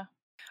people. Yeah.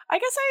 I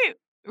guess I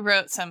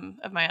wrote some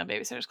of my own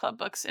Babysitters Club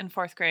books in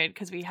 4th grade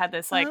because we had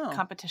this like Oh.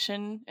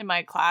 competition in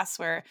my class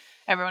where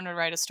everyone would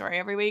write a story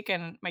every week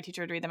and my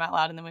teacher would read them out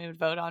loud and then we would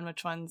vote on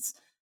which ones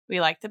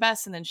we liked the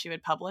best and then she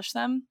would publish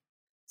them.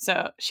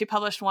 So she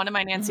published one of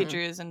my Nancy Mhm.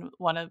 Drews and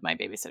one of my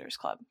Babysitters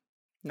Club.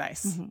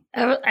 Nice. Mhm.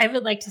 I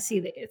would like to see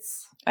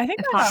these. I think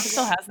If my mom possible.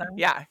 still has them.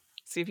 Yeah.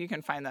 See if you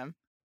can find them.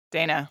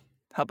 Dana,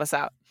 help us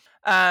out.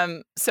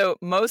 So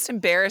most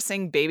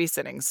embarrassing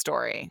babysitting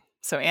story.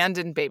 So Anne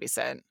didn't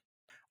babysit.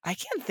 I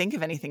can't think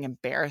of anything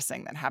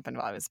embarrassing that happened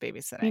while I was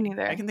babysitting. Me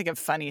neither. I can think of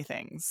funny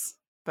things,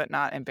 but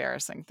not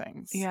embarrassing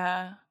things.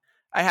 Yeah.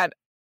 I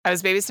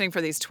was babysitting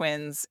for these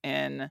twins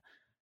in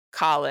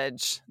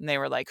college and they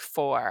were like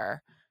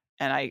 4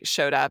 and I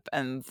showed up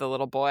and the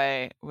little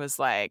boy was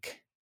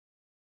like,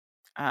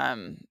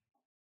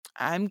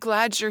 I'm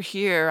glad you're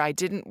here. I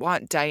didn't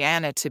want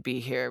Diana to be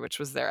here, which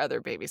was their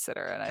other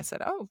babysitter. And I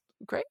said, oh,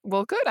 great.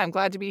 Well, good. I'm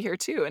glad to be here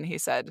too. And he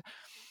said,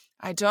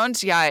 I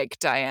don't yike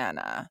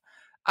Diana.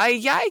 I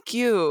yike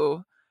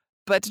you,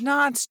 but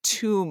not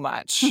too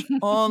much.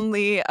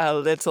 Only a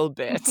little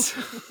bit.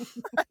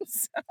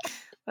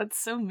 That's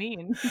so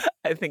mean.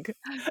 I think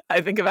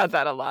about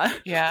that a lot.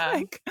 Yeah.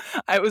 Like,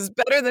 I was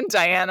better than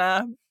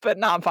Diana, but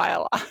not by a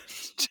lot.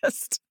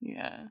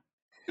 Yeah.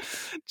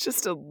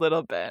 Just a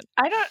little bit.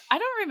 I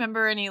don't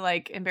remember any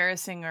like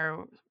embarrassing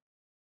or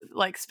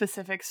like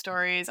specific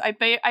stories. I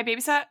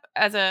babysat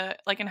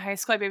in high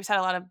school. I babysat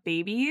a lot of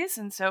babies,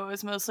 and so it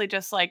was mostly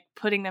just like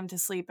putting them to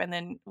sleep and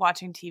then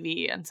watching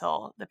TV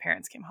until the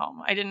parents came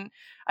home.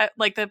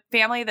 Like the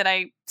family that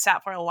I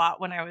sat for a lot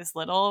when I was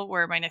little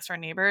were my next door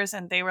neighbors,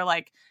 and they were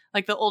like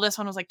the oldest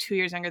one was like 2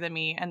 years younger than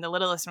me, and the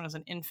littlest one was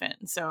an infant.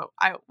 And so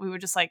we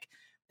would just like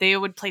they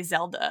would play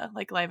Zelda,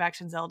 like live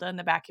action Zelda in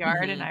the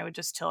backyard, and I would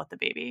just chill with the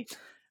baby.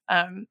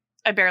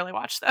 I barely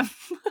watched them.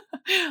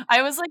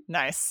 I was like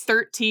Nice.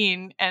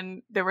 13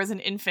 and there was an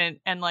infant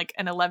and like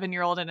an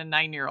 11-year-old and a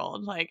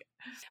 9-year-old. Like,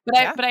 but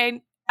Yeah.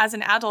 I as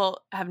an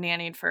adult have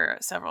nannied for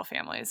several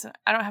families.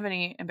 I don't have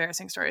any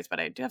embarrassing stories, but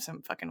I do have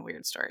some fucking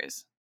weird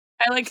stories.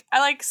 I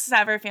like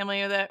Saver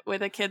family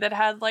with a kid that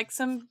had like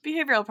some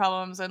behavioral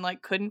problems and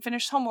like couldn't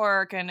finish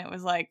homework, and it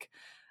was like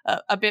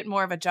a bit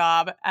more of a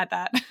job at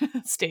that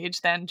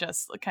stage than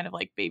just kind of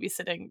like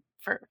babysitting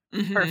for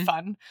Mhm.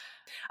 fun.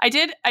 I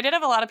did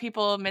have a lot of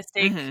people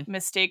Mhm.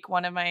 mistake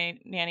one of my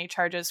nanny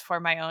charges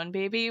for my own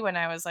baby when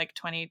I was like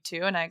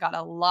 22, and I got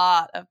a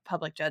lot of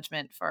public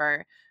judgment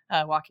for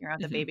walking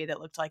around the Mhm. baby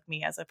that looked like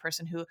me as a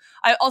person who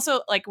I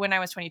also like when I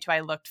was 22 I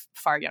looked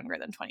far younger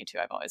than 22.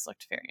 I've always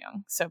looked very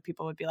young. So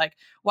people would be like,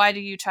 "Why do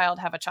you child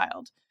have a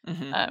child?"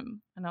 Mhm.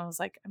 And I was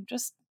like, "I'm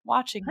just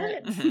watching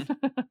it."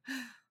 Mhm.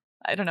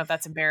 I don't know if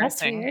that's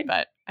embarrassing, weird.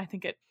 but I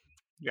think it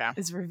Yeah.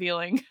 is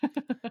revealing.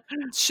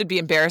 Should be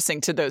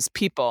embarrassing to those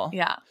people.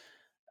 Yeah.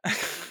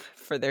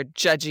 For their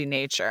judgy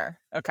nature.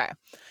 Okay.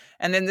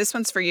 And then this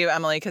one's for you,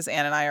 Emily, because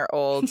Anne and I are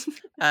old.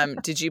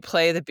 Did you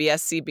play the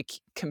BSC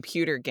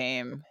computer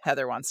game?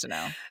 Heather wants to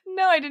know.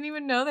 No, I didn't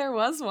even know there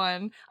was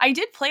one. I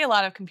did play a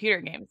lot of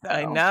computer games, though.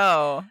 I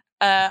know.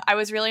 I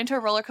was really into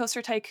Roller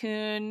Coaster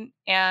Tycoon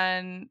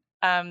and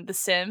The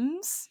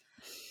Sims.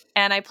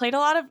 And I played a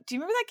lot of. Do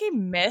you remember that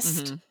game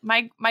Myst?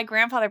 Mhm. My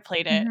grandfather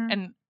played it, Mhm.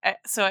 and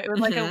so it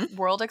was like a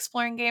world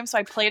exploring game. So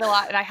I played a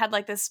lot, and I had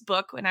like this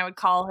book, and I would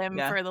call him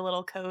Yeah. for the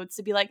little codes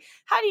to be like,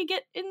 "How do you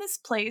get in this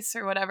place?"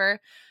 or whatever.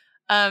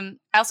 I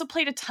also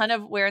played a ton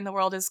of Where in the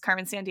World is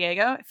Carmen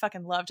Sandiego. I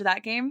fucking loved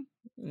that game.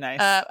 Nice.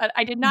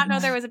 I did not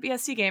know there was a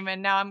BSC game,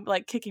 and now I'm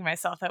like kicking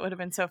myself. That would have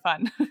been so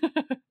fun.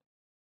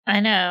 I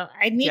know.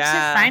 I need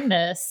Yeah. to find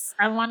this.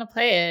 I want to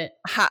play it.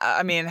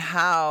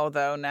 How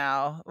though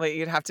now? Like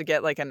you'd have to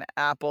get like an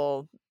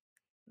Apple,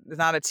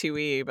 not a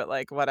 2E, but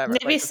like whatever.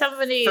 Maybe like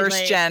somebody first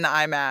like, gen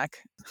iMac.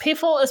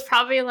 people is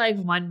probably like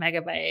 1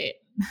 megabyte.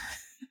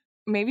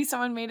 Maybe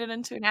someone made it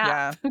into an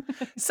app. Yeah.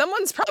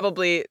 Someone's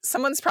probably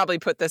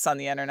put this on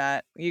the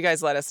internet. You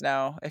guys let us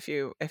know if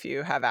you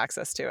have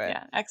access to it.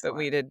 Yeah, But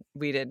excellent.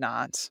 we did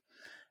not.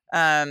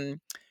 And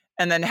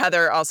then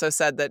Heather also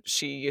said that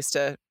she used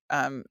to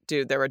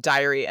there were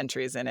diary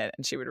entries in it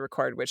and she would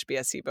record which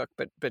BSC book,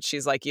 but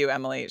she's like you,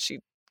 Emily,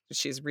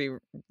 she's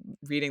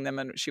reading them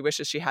and she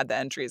wishes she had the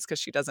entries because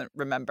she doesn't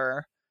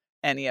remember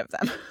any of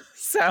them.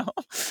 So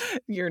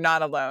you're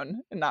not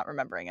alone in not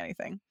remembering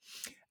anything.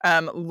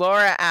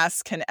 Laura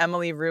asks, can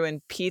Emily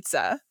ruin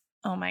pizza?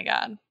 Oh my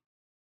god,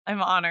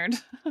 I'm honored.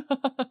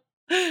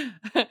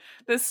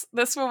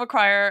 This will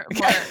require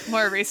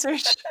more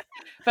research,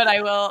 but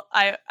I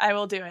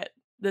will do it.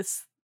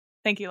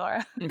 Thank you,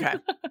 Laura. Okay.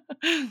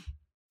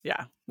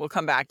 Yeah, we'll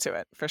come back to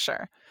it for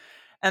sure.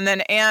 And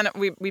then, Anne,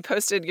 we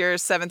posted your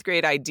 7th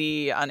grade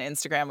ID on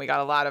Instagram. We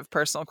got a lot of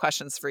personal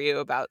questions for you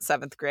about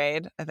 7th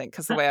grade, I think,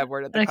 because the way I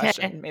worded the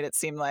question made it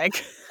seem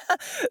like.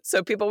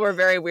 So people were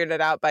very weirded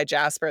out by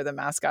Jasper, the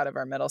mascot of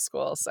our middle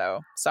school. So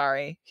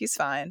sorry, he's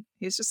fine.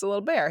 He's just a little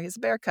bear. He's a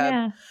bear cub.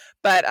 Yeah.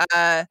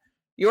 But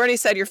you already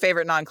said your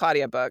favorite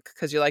non-Claudia book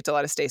because you liked a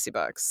lot of Stacy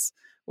books.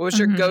 What was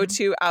your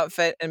go-to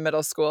outfit in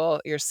middle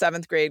school, your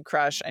 7th grade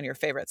crush, and your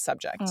favorite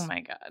subject? Oh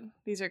my God.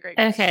 These are great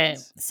Okay.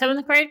 questions.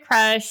 7th grade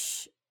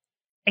crush.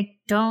 I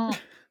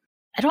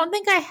don't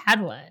think I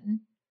had one.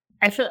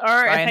 I feel, or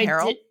Ryan if I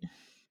Harrell? did,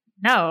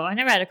 no, I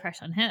never had a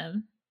crush on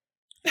him.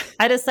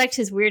 I just liked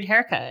his weird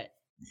haircut.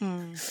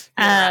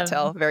 Rat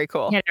tail, very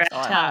cool. Yeah, rat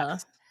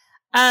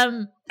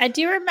tail. I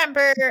do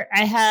remember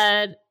I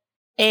had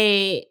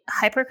a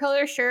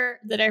Hypercolor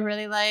shirt that I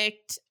really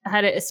liked. I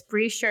had an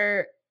Esprit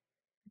shirt,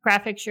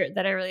 graphic shirt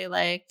that I really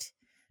liked.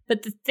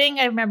 But the thing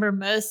I remember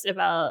most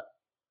about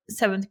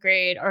 7th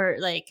grade, or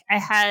like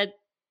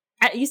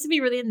I used to be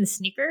really into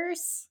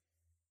sneakers.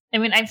 I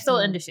mean, I'm still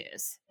into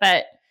shoes,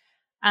 but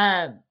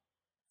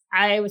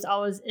I was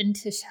always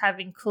into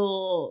having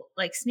cool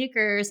like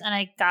sneakers, and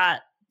I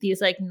got these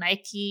like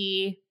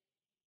Nike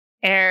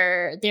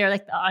Air. They're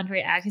like the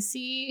Andre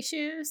Agassi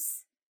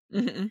shoes.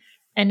 Mm-hmm.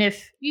 And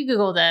if you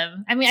Google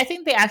them, I mean, I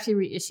think they actually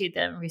reissued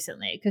them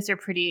recently because they're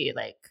pretty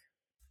like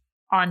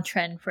on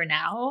trend for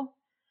now.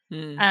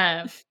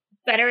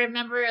 But I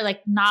remember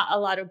like not a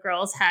lot of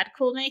girls had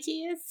cool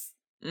Nikes.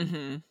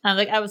 Mm-hmm.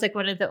 Like I was like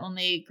one of the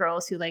only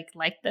girls who liked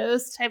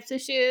those types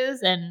of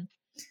shoes, and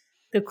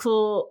the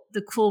cool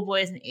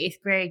boys in 8th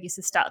grade used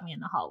to stop me in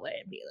the hallway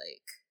and be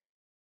like,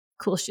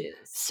 "Cool shoes,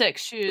 sick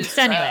shoes."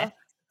 So anyway,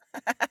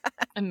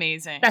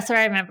 amazing. that's what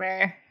I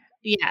remember.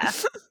 Yeah.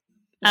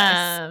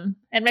 Nice.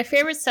 And my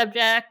favorite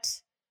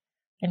subject.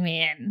 I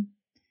mean,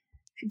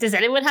 does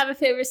anyone have a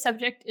favorite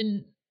subject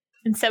in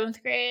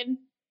 7th grade?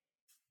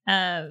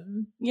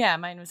 Yeah,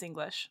 mine was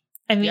English.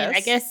 I mean, Yes. I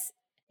guess.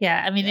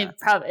 Yeah, I mean, Yeah. it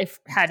probably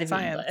had to be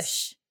Science.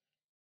 English.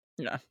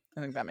 Yeah,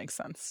 I think that makes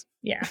sense.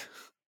 Yeah.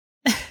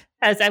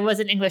 As I was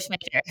an English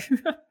major.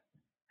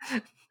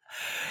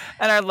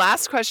 And our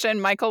last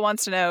question, Michael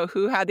wants to know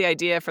who had the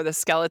idea for the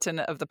skeleton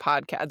of the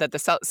podcast, that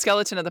the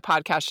skeleton of the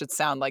podcast should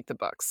sound like the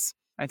books.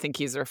 I think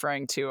he's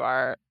referring to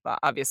our,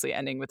 obviously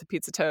ending with the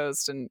pizza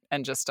toast and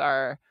just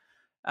our,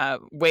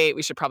 wait,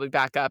 we should probably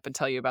back up and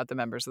tell you about the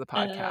members of the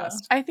podcast.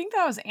 I think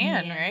that was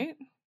Anne, Yeah. right?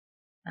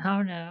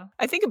 Oh no.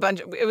 I think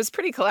it was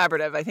pretty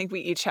collaborative. I think we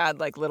each had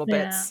like little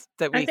bits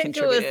that we I think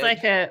contributed. it was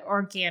like a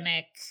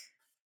organic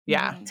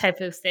Yeah.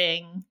 type of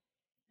thing.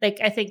 Like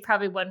I think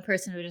probably one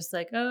person was just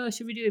like, "Oh,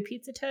 should we do a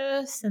pizza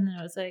toast?" And then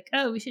I was like,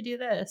 "Oh, we should do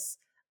this."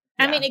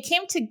 I Yeah. mean, it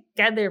came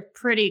together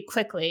pretty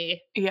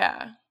quickly.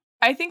 Yeah.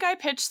 I think I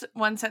pitched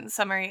one sentence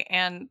summary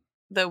and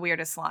the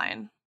weirdest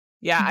line.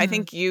 Yeah, I Mhm.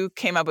 think you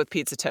came up with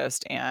pizza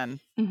toast, and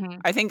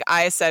Mm-hmm. I think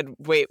I said,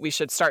 "Wait, we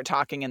should start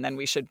talking, and then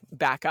we should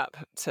back up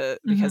to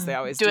because they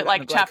always Do it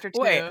like and they'll be chapter 2.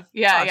 "Wait,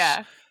 Yeah,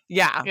 gosh,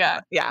 yeah.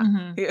 yeah.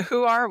 Mhm.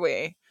 Who are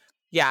we?"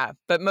 Yeah,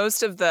 but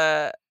most of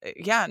the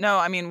no,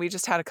 I mean, we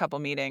just had a couple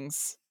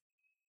meetings.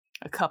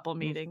 A couple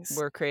meetings.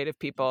 We're creative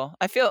people.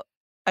 I feel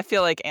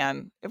like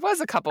Anne. It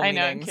was a couple I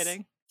know, meetings. I'm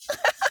kidding.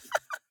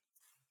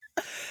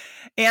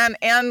 And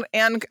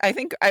I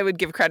think I would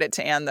give credit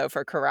to Anne though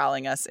for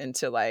corralling us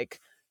into like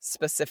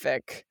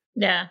specific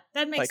Yeah,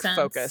 that makes like sense.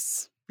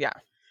 focus. Yeah.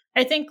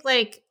 I think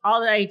like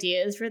all the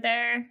ideas were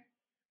there.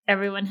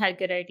 Everyone had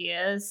good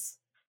ideas,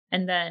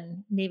 and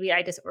then maybe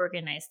I just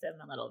organized them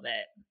a little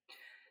bit,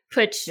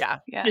 which Yeah.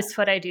 Yeah. is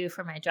what I do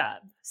for my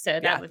job. So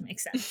that Yeah. would make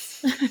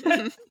sense.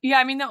 Yeah,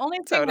 I mean, the only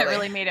thing that Totally.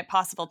 really made it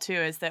possible too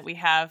is that we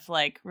have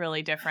like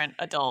really different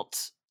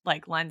adult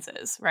like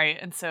lenses, right?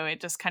 And so it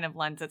just kind of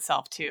lends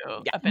itself to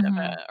a bit of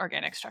an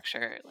organic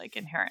structure, like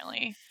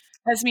inherently.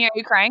 Esme, are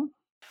you crying?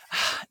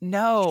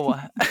 No.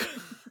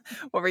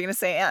 What were you gonna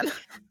say, Anne?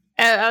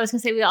 I was going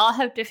to say we all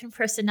have different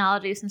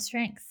personalities and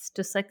strengths,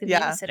 just like the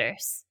Yeah.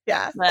 babysitters.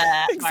 Yeah.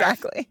 Blah,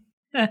 Exactly.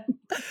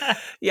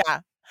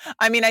 Yeah.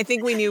 I mean, I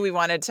think we knew we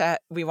wanted to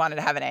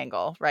have an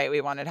angle, right?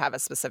 We wanted to have a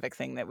specific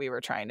thing that we were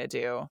trying to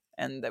do,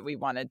 and that we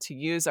wanted to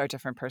use our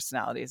different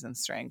personalities and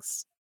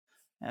strengths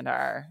and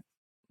our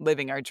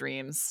living our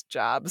dreams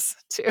jobs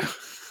to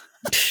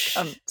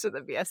come to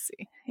the BSC.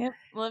 Yep,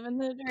 living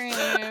the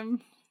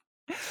dream.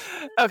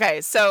 Okay,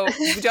 so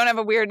we don't have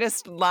a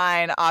weirdest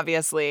line,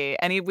 obviously.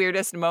 Any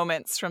weirdest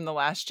moments from the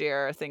last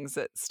year, or things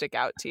that stick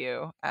out to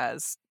you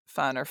as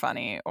fun or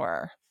funny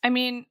or I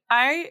mean,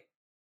 I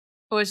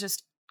was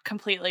just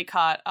completely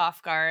caught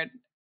off guard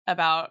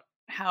about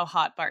how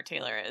hot Bart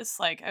Taylor is.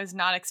 Like, I was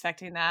not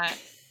expecting that.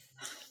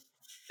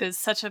 It was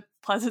such a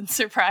pleasant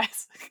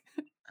surprise.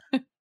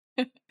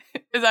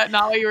 Is that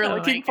not what you were Oh my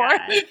looking for?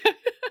 God.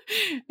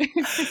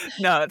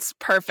 No, it's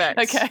perfect.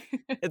 Okay.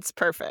 It's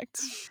perfect.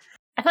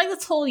 I feel like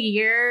this whole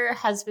year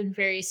has been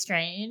very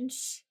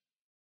strange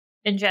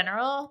in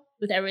general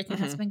with everything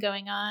that's been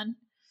going on.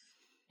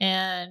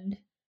 And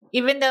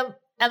even though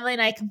Emily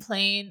and I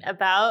complain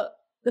about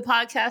the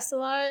podcast a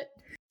lot.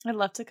 I'd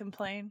love to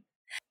complain.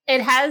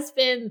 It has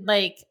been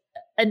like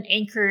an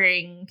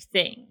anchoring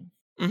thing.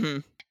 Mm-hmm.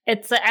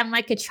 It's like I'm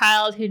like a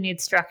child who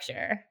needs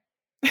structure,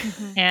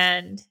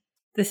 and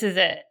this is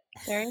it.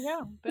 There you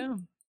go.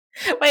 Boom.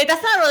 Wait,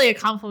 that's not really a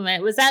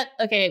compliment. Was that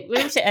okay?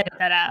 We have to edit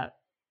that out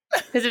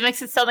because it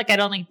makes it sound like I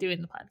don't like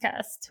doing the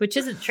podcast, which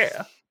isn't true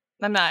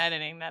I'm not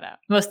editing that out.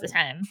 most of the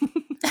time.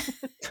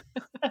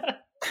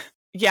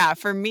 Yeah,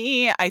 for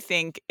me, I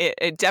think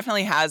it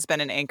definitely has been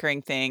an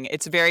anchoring thing.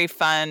 It's very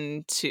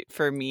fun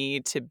for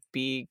me to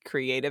be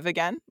creative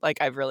again.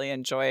 Like I've really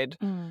enjoyed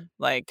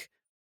like,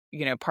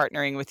 you know,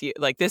 partnering with you.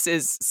 Like this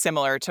is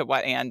similar to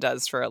what Anne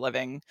does for a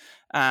living,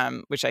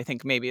 which I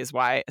think maybe is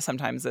why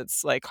sometimes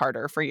it's like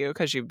harder for you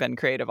because you've been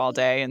creative all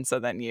day. And so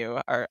then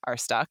you are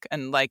stuck.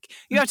 And like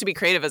you have to be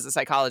creative as a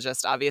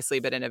psychologist, obviously,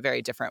 but in a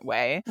very different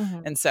way.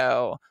 And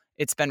so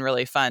it's been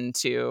really fun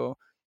to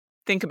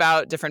think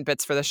about different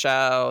bits for the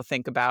show,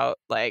 think about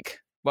like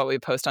what we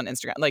post on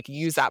Instagram, like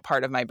use that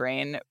part of my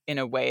brain in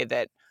a way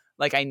that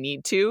like I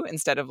need to,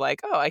 instead of like,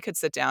 oh, I could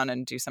sit down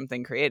and do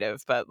something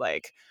creative. But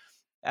like,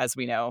 as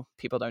we know,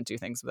 people don't do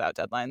things without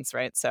deadlines,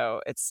 right? So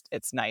it's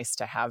nice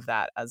to have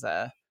that as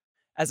a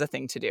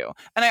thing to do.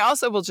 And I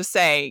also will just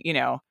say, you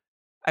know,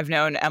 I've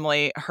known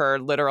Emily her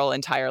literal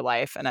entire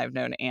life, and I've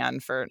known Anne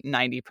for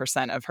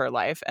 90% of her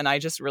life. And I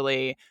just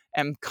really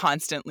am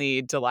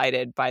constantly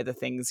delighted by the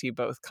things you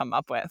both come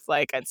up with.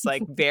 Like, it's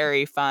like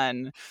very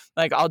fun.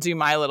 Like, I'll do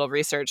my little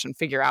research and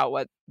figure out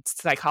what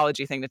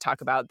psychology thing to talk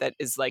about that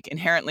is like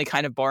inherently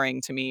kind of boring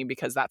to me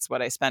because that's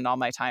what I spend all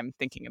my time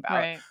thinking about.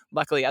 Right.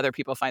 Luckily, other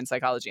people find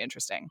psychology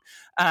interesting.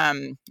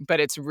 But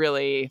it's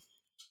really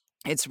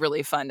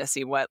fun to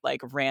see what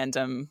like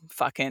random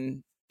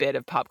fucking bit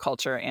of pop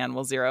culture Anne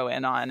will zero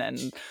in on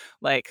and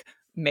like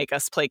make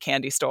us play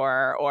Candy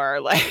Store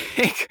or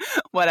like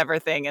whatever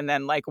thing, and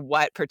then like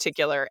what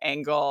particular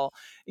angle.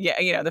 Yeah,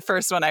 you know, the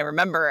first one I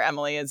remember,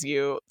 Emily, is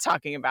you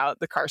talking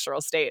about the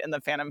carceral state and the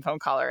phantom phone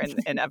caller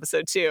in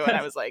episode 2, and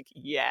I was like,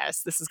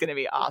 yes, this is going to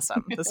be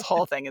awesome. This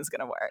whole thing is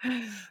going to work.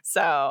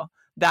 So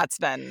that's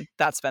been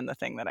the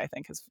thing that I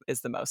think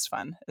is the most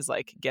fun, is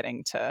like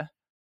getting to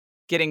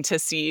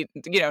see,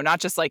 you know,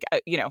 not just like,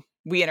 you know,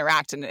 we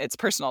interact and it's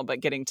personal,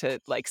 but getting to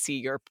like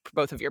see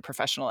both of your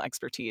professional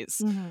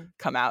expertise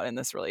come out in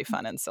this really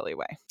fun and silly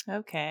way.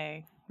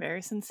 Okay.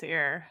 Very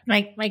sincere.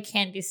 My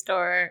Candy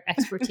Store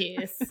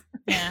expertise.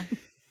 Yeah.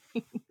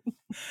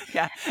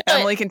 Yeah.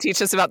 Emily can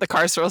teach us about the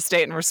carceral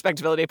state and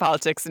respectability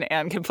politics, and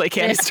Anne can play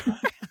Candy Store.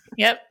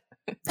 Yep.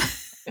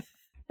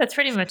 That's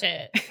pretty much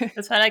it.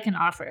 That's what I can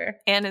offer.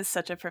 Anne is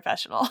such a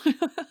professional.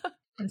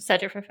 I'm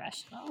such a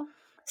professional.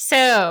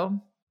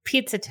 So,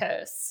 pizza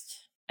toast.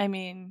 I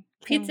mean,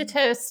 Pizza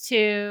toast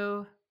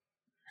to...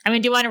 I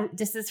mean, do you want to...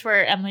 This is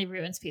where Emily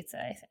ruins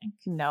pizza, I think.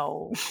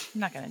 No,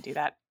 I'm not going to do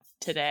that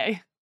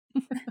today.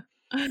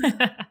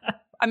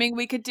 I mean,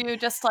 we could do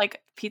just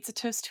like pizza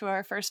toast to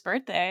our first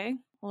birthday.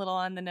 A little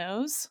on the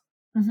nose.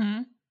 2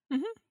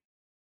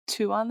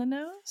 on the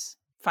nose.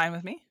 Fine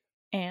with me.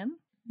 Anne?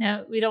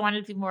 No, we don't want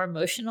it to be more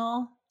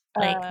emotional,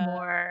 like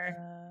more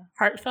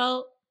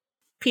heartfelt.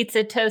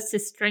 Pizza toast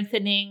is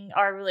strengthening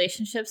our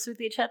relationships with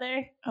each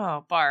other.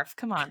 Oh, barf.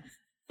 Come on.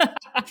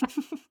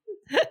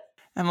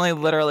 Emily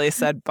literally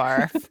said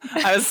barf.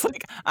 I was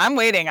like, I'm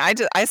waiting. I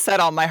said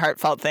all my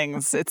heartfelt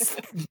things. It's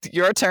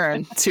your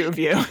turn, 2 of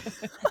you.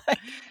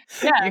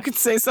 Yeah. You can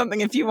say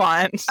something if you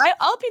want.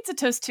 I'll pizza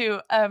toast too.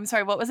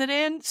 Sorry, what was it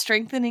in?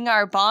 Strengthening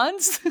our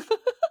bonds?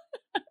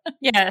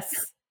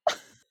 Yes.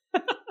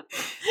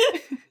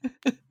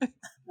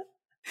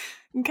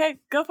 Okay,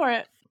 go for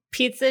it.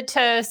 Pizza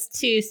toast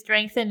to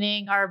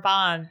strengthening our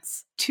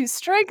bonds. To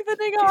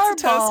strengthening Pizza our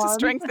toast bonds. to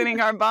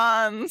strengthening our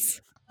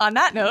bonds. On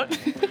that note,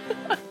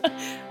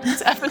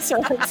 this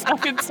episode of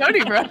Stuck in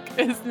Stony Brook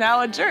is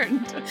now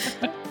adjourned.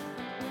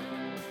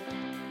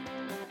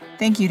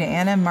 Thank you to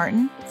Anne M.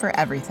 Martin for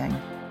everything.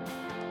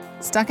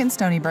 Stuck in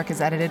Stony Brook is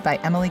edited by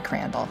Emily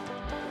Crandall.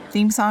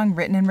 Theme song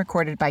written and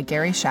recorded by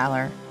Gary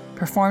Schaller,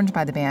 performed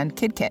by the band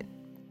Kid Kit.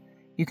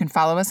 You can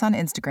follow us on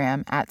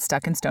Instagram at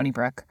Stuck in Stony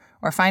Brook,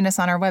 or find us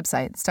on our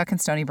website,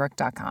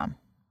 stuckinstonybrook.com.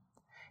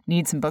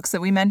 Need some books that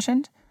we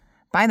mentioned?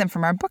 Buy them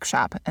from our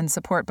bookshop and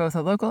support both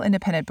a local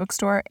independent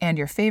bookstore and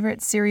your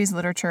favorite series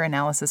literature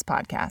analysis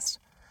podcast.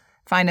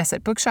 Find us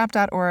at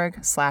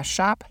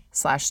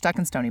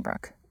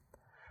bookshop.org/shop/stuckinstonybrook.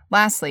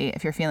 Lastly,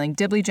 if you're feeling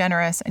dibbly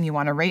generous and you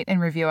want to rate and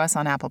review us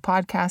on Apple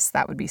Podcasts,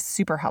 that would be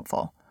super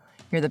helpful.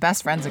 You're the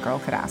best friends a girl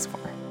could ask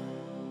for.